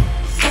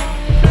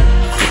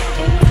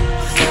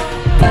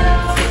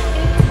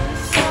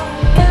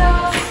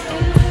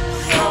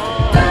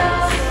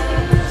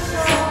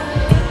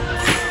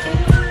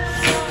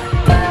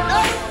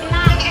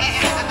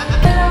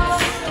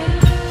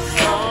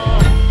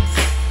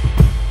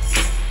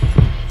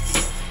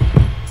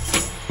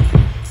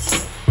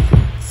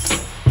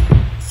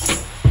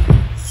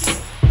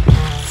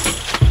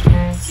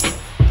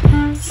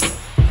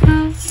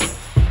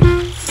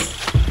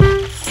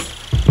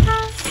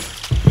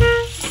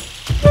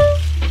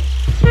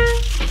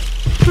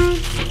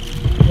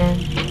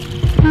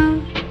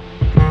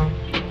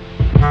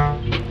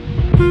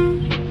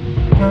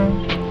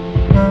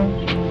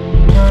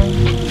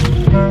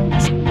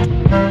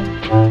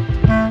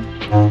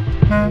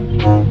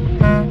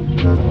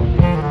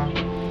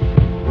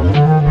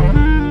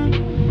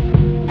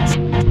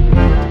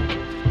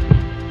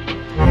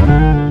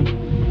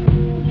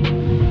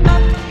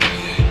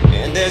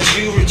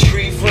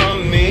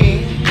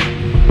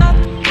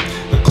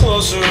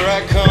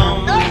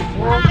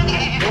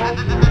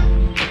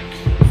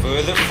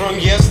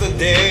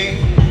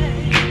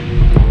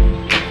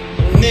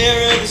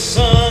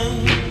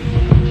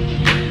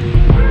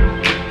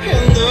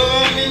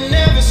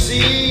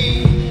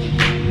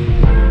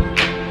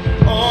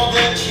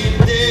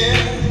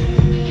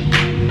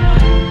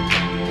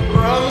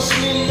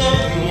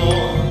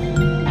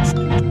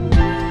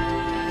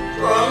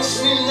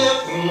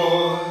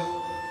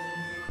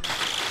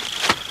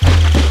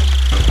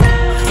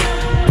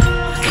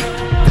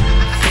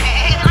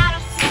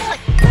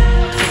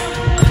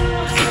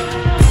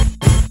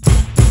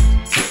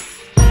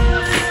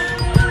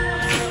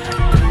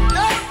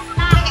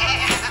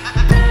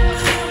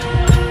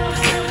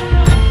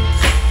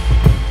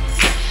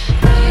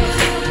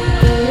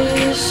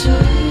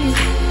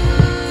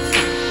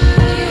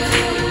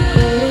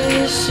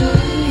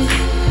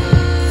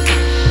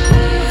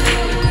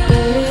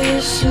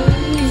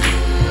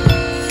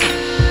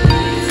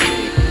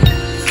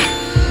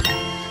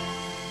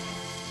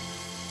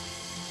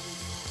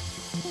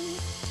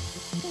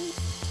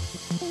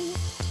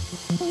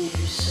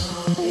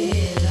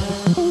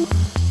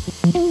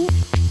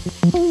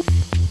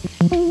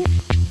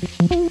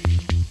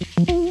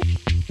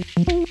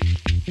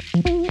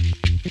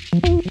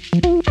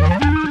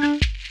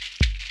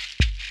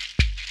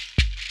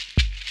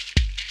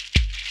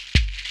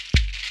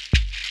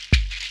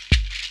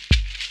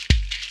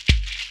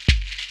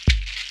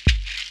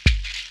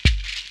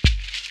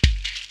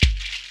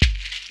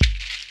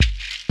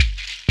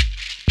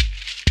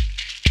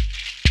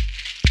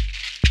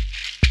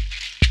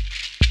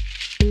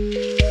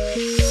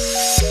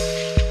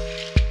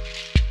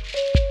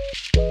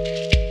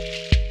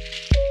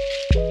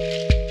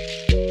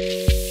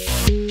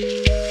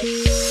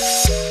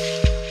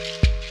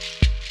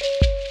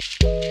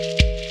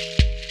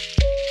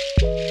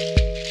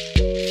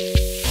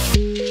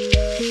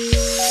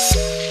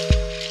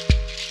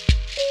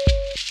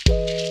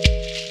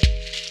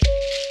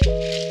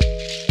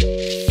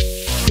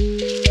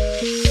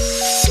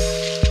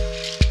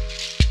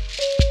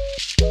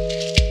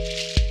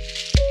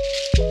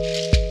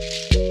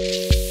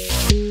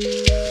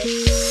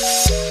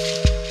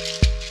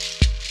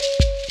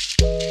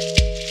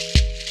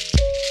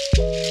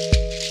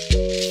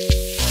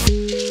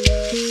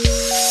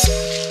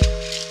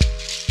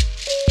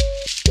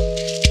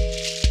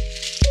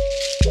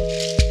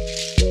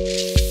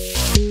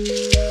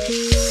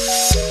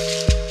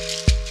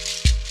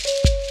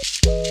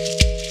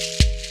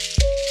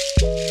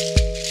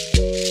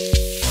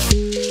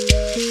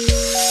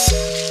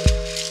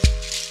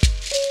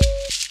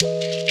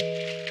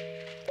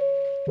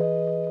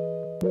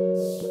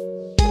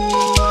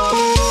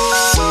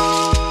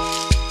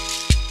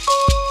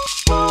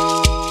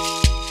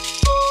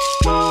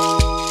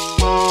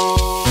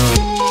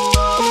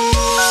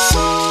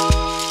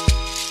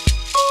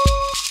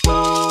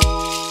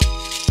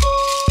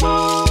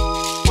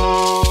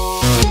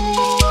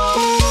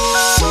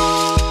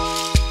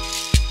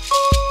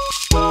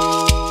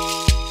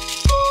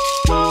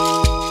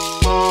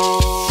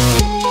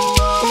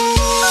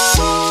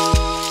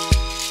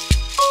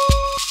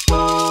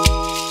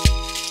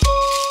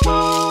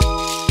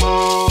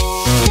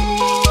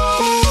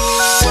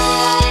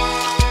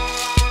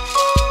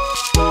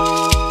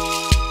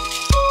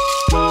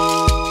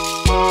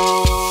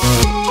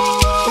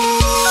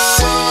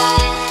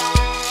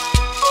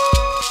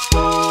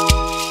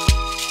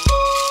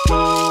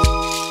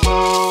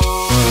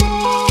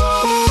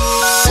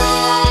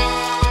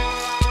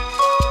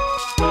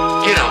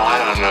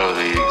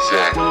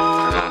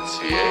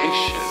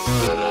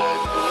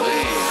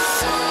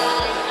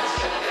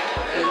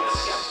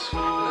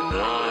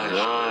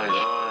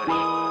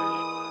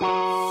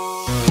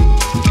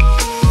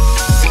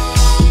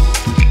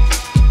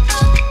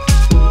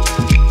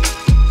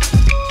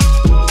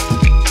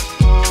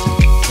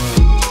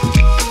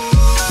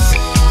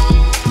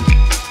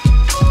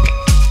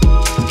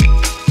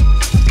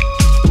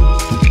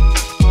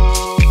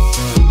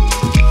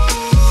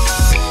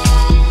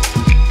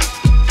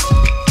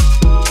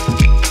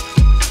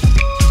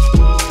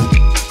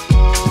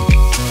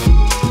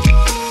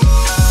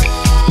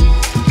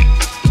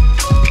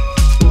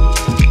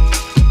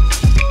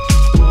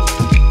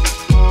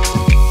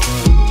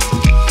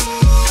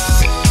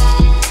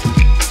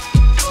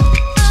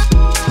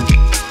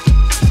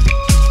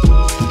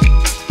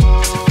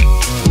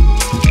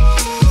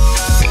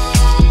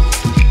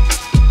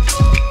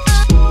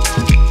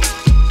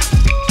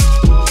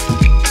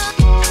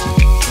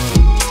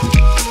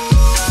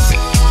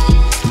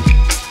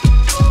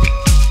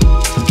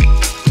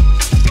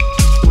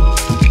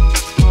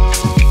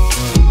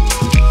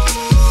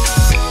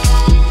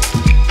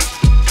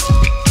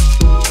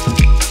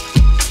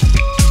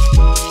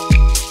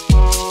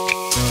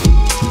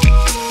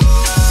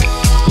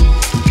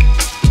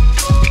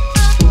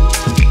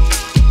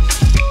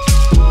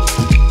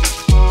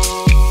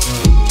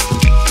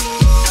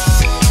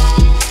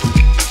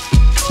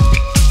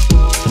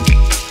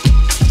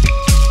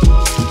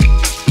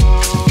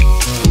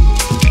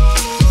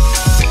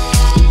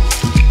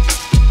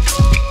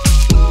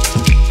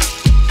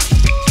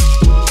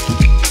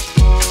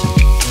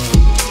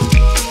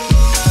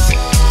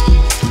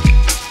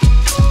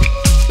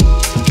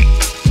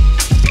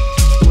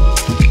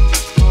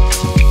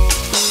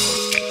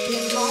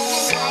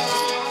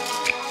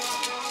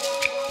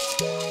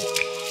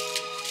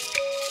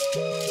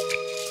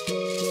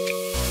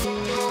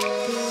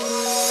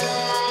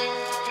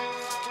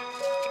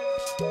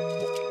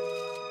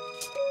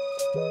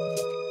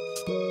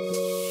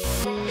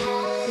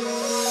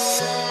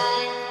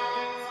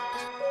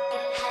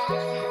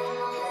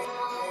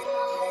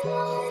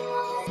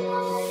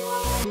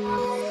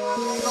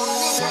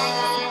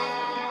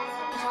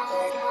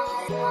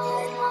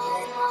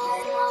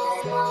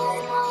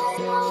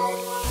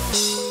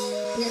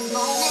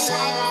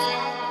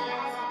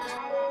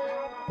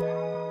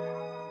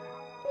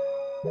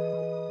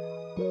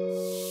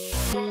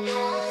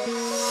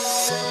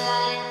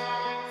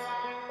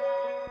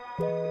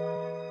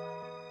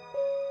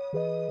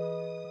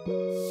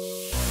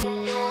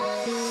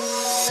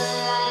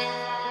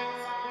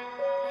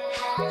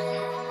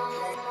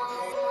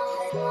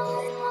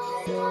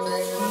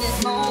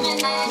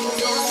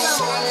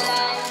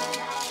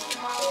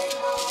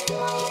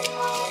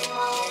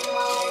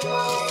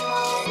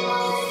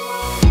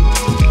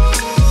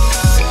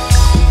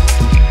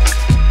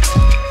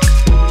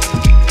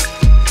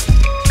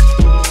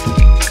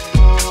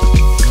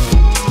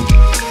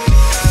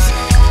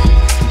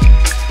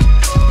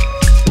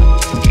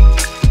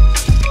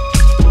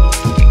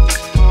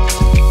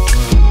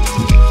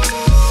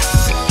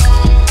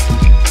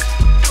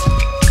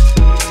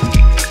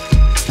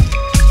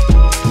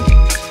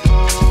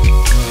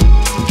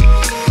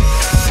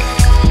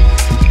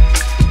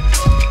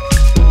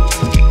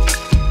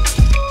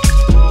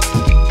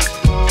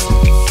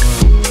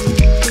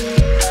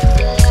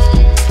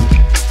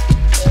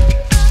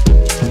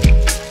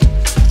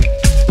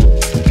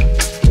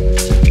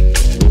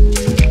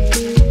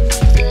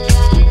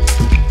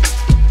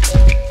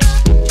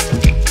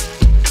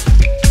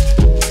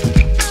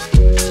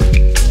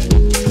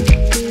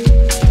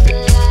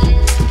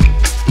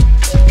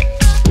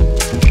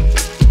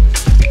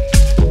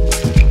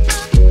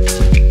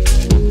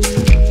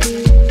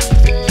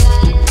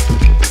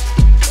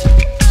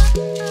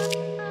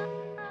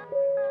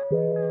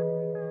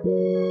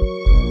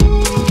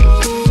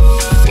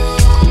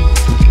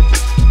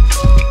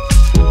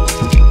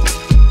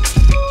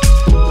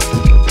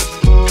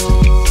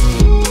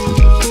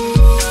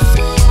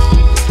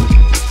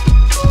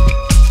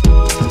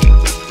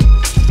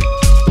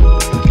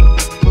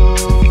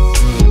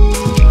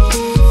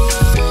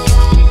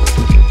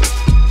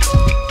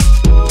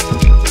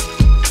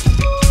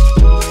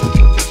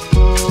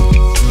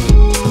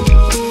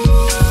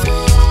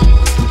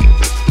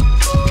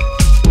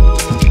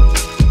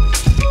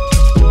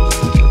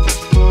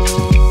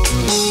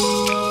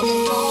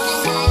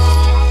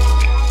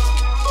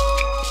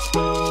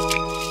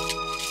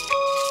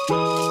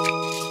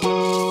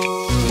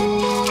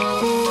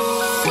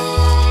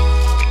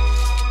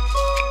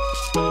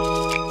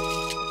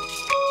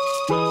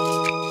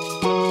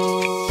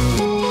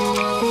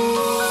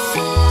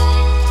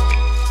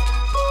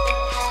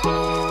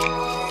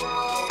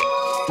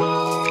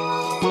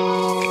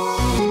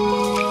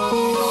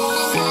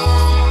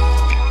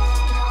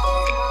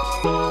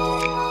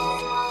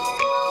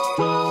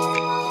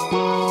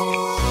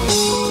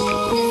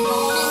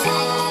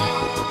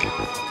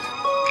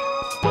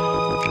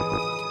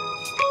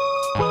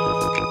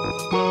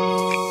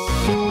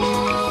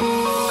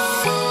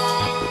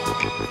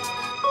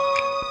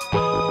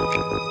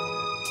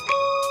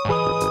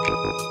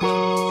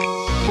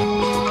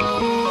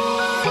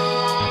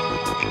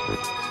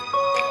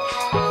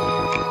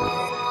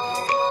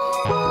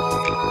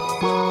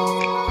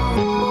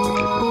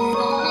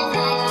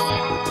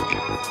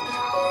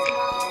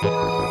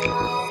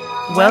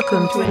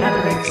 Welcome to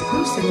another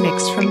exclusive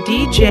mix from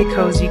DJ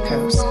Koze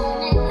Coast.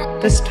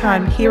 This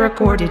time he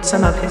recorded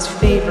some of his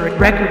favorite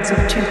records of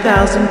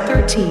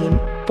 2013,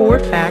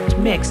 4-fact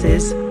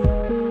mixes.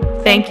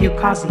 Thank you,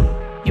 Koze.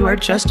 You are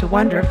just a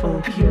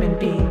wonderful human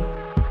being.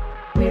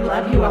 We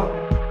love you all.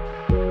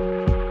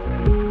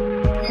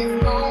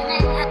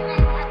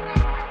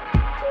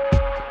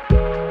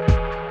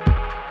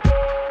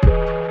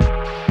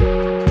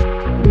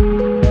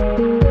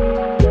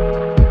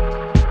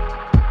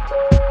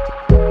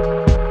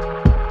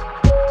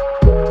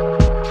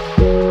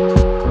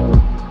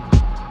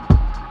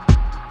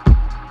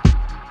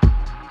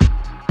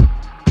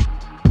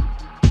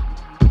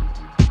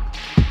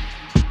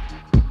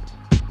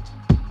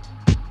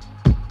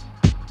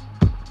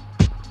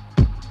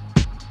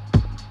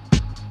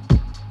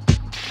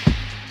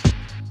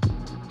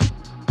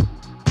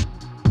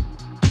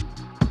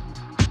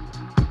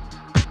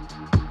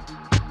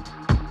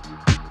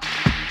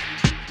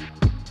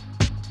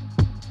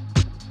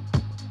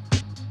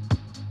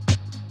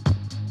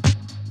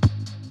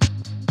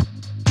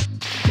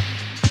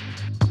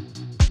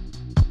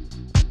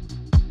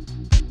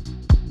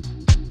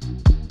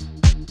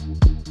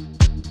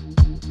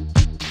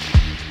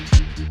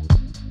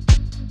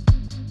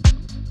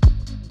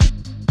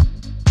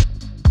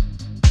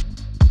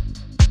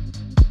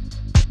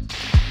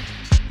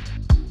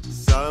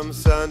 Some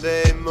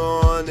Sunday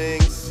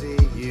morning see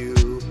you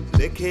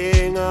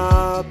licking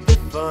up the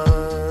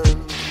fun,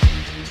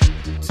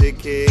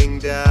 ticking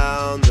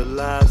down the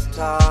last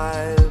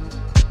time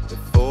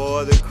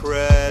before the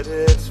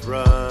credits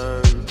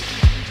run.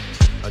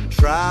 And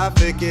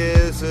traffic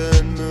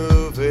isn't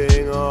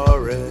moving,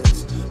 or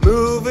it's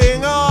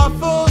moving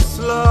awful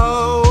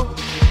slow,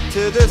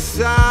 to the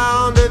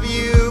sound of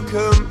you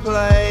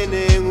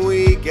complaining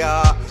we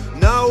got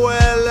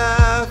nowhere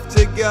left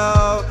to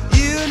go.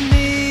 You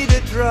need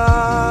a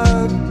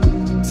drug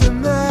to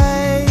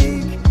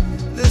make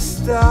the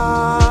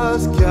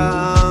stars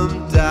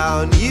come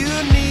down. You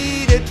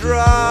need a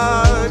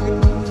drug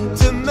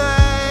to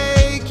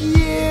make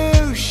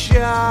you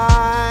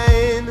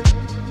shine.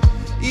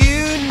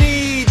 You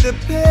need the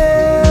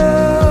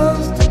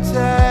pills to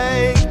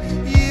take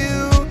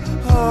you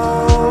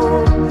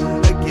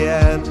home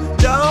again.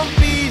 Don't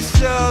be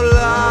so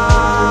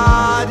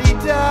la-di-da,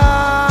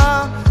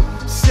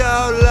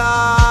 so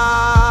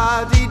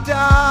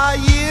la-di-da.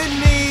 You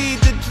need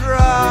the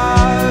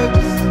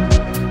drugs.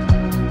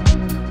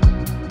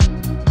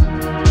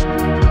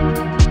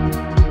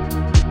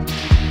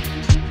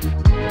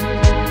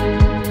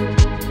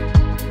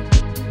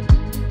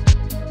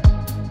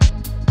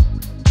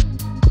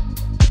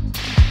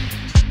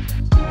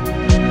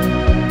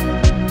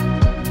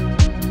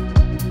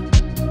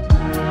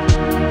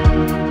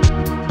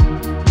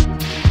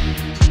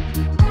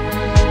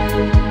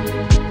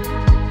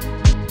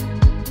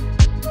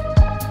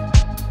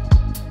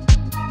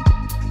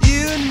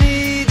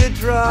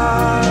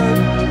 Drug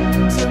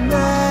to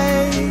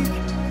make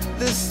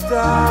the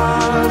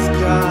stars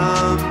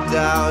come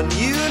down.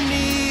 You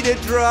need a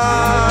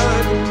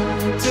drug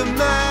to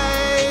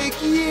make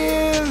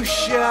you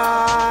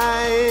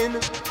shine.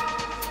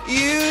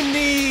 You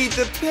need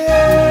the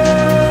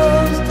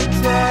pills to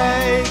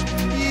take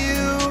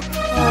you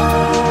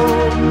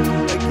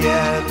home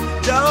again.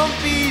 Don't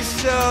be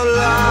so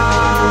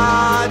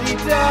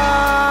la-di-da,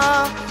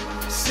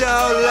 so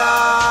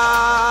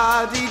la-di-da.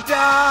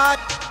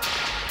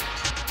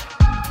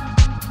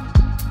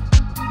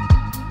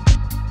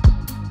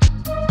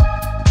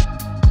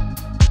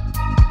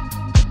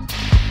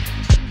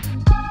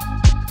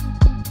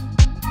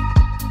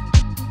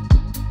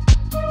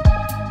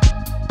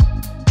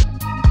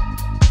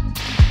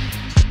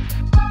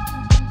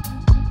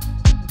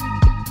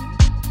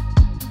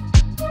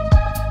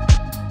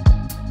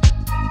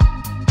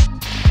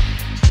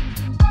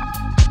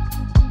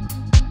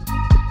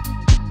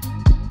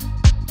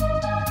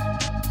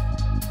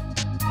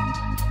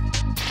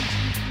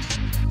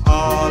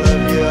 All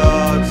of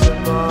your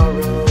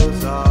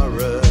tomorrows are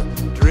a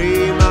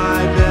dream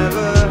I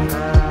never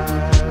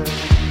had.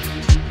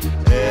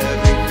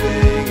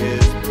 Everything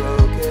is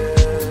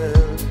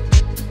broken,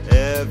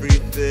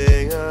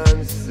 everything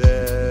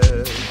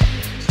unsaid.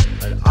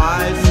 And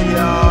I see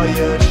all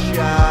your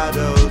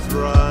shadows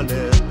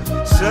running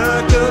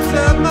circles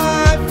at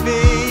my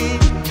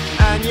feet.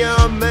 And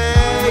you're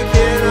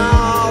making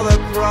all the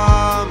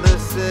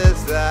promises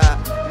that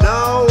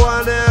no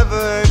one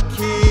ever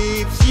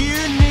keeps. You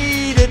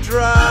need a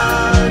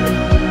drug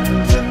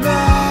to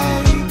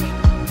make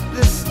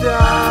the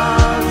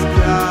stars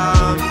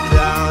come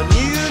down.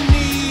 You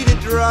need a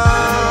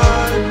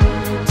drug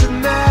to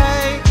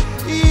make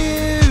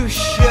you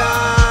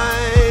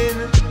shine.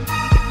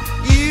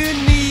 You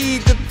need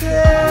the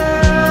pill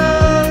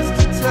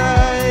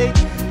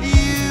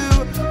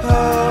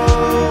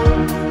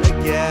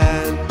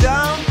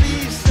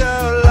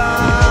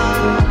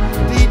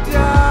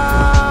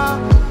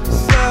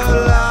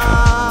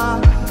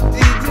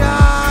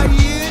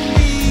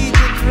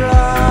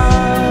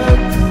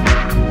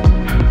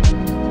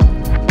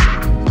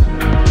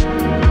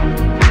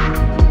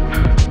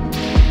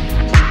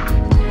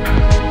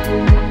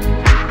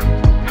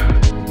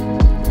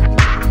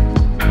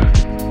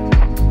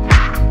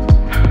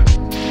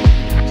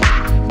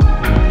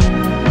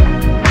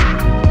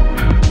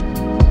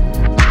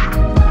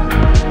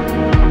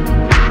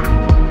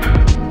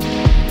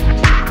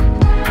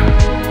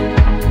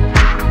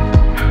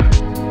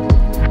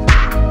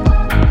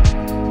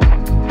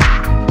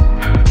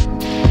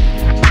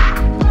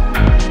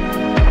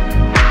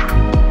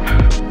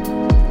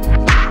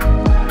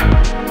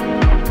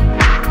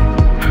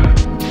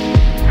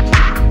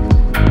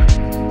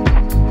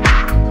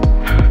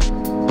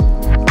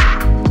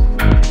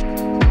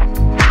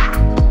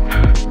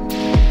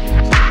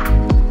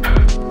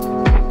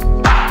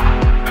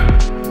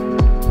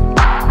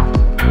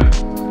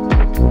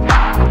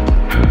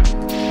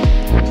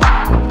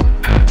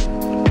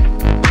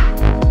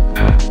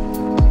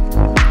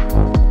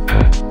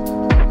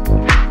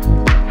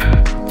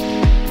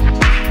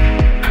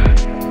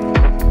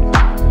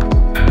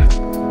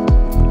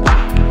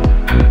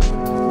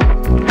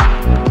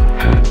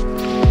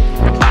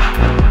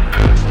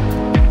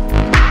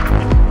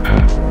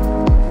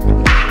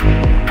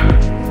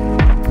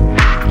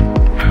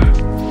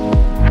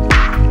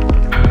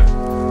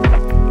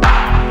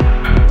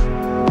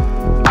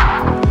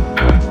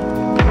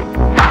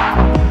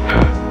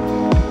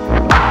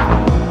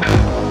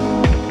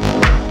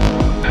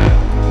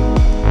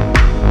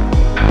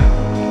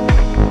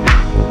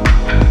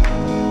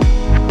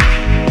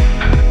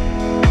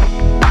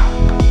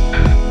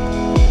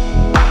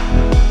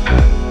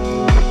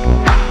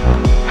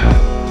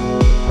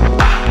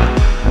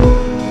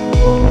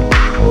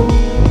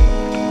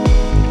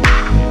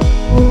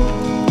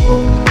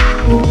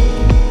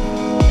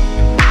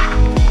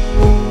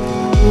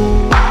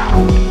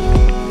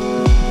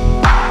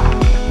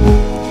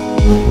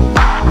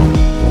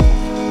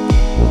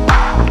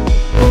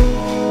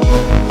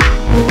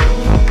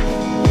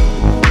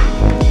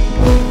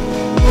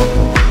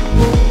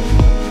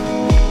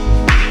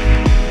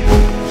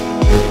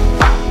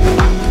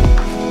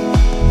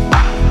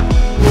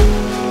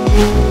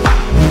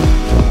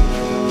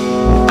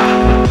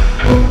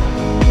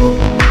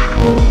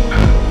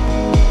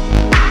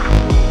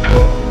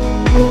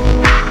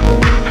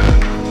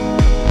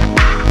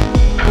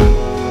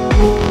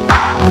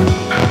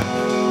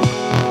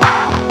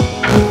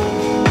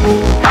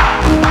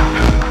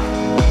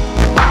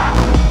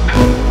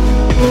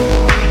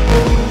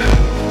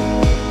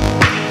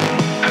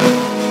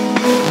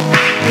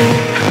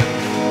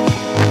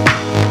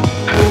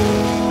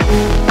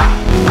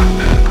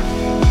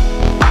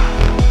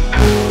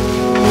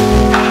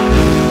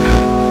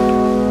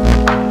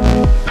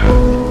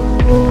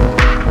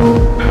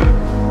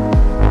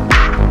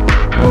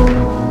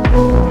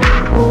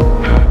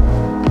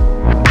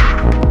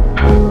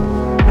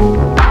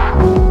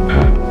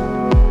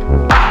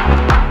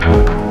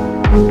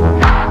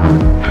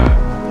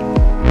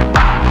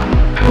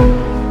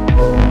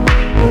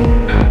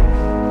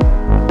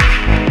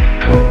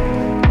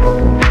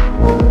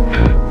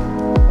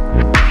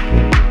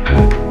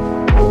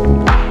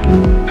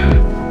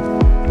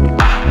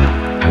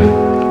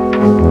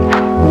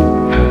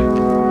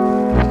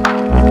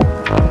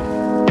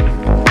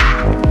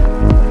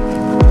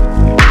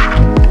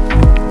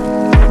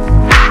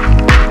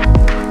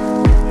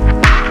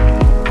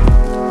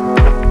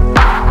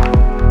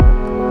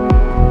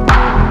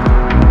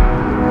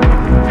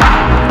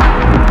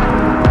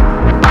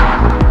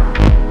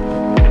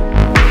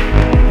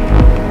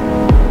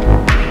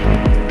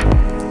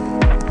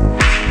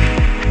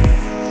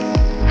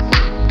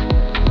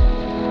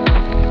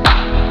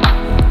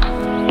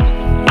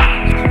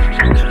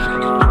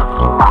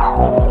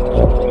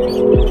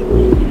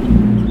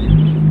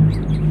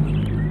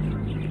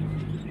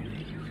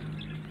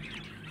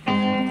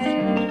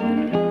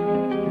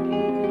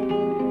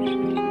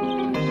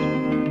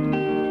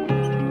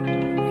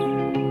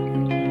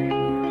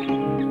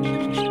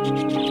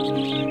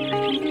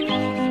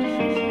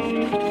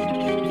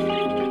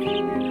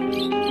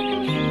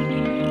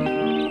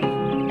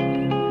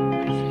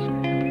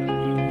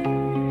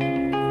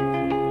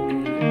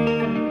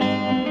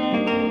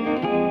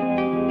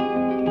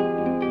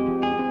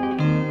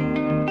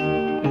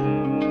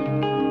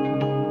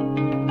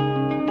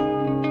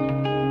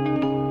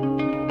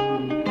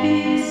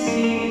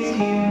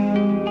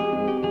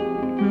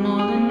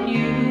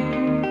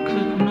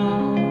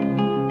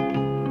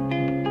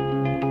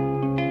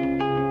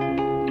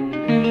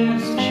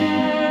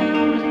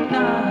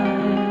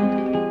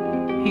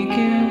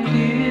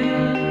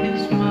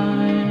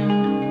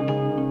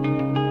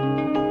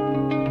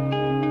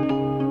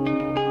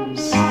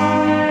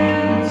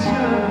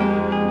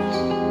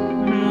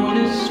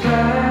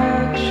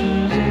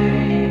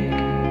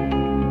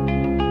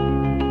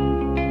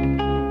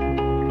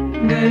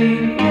that he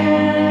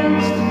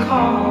gets the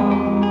call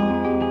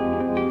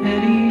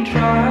and he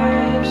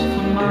drives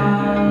for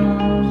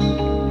miles.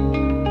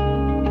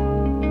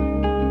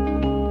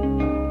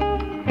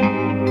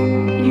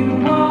 You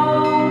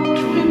won't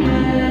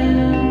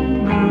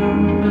remember,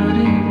 but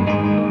he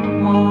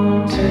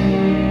wanted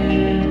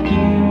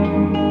you.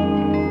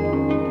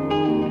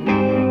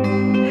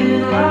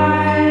 He'd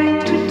like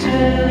to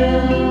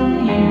tell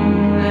you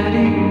that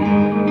he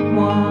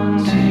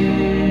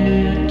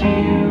wanted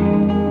you.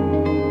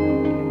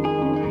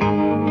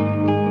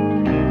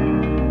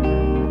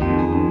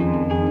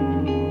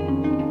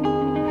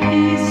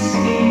 He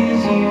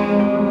sees you,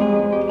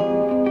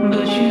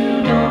 but you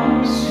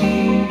don't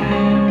see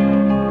him.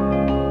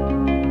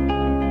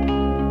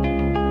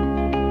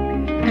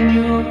 And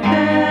you're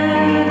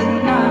better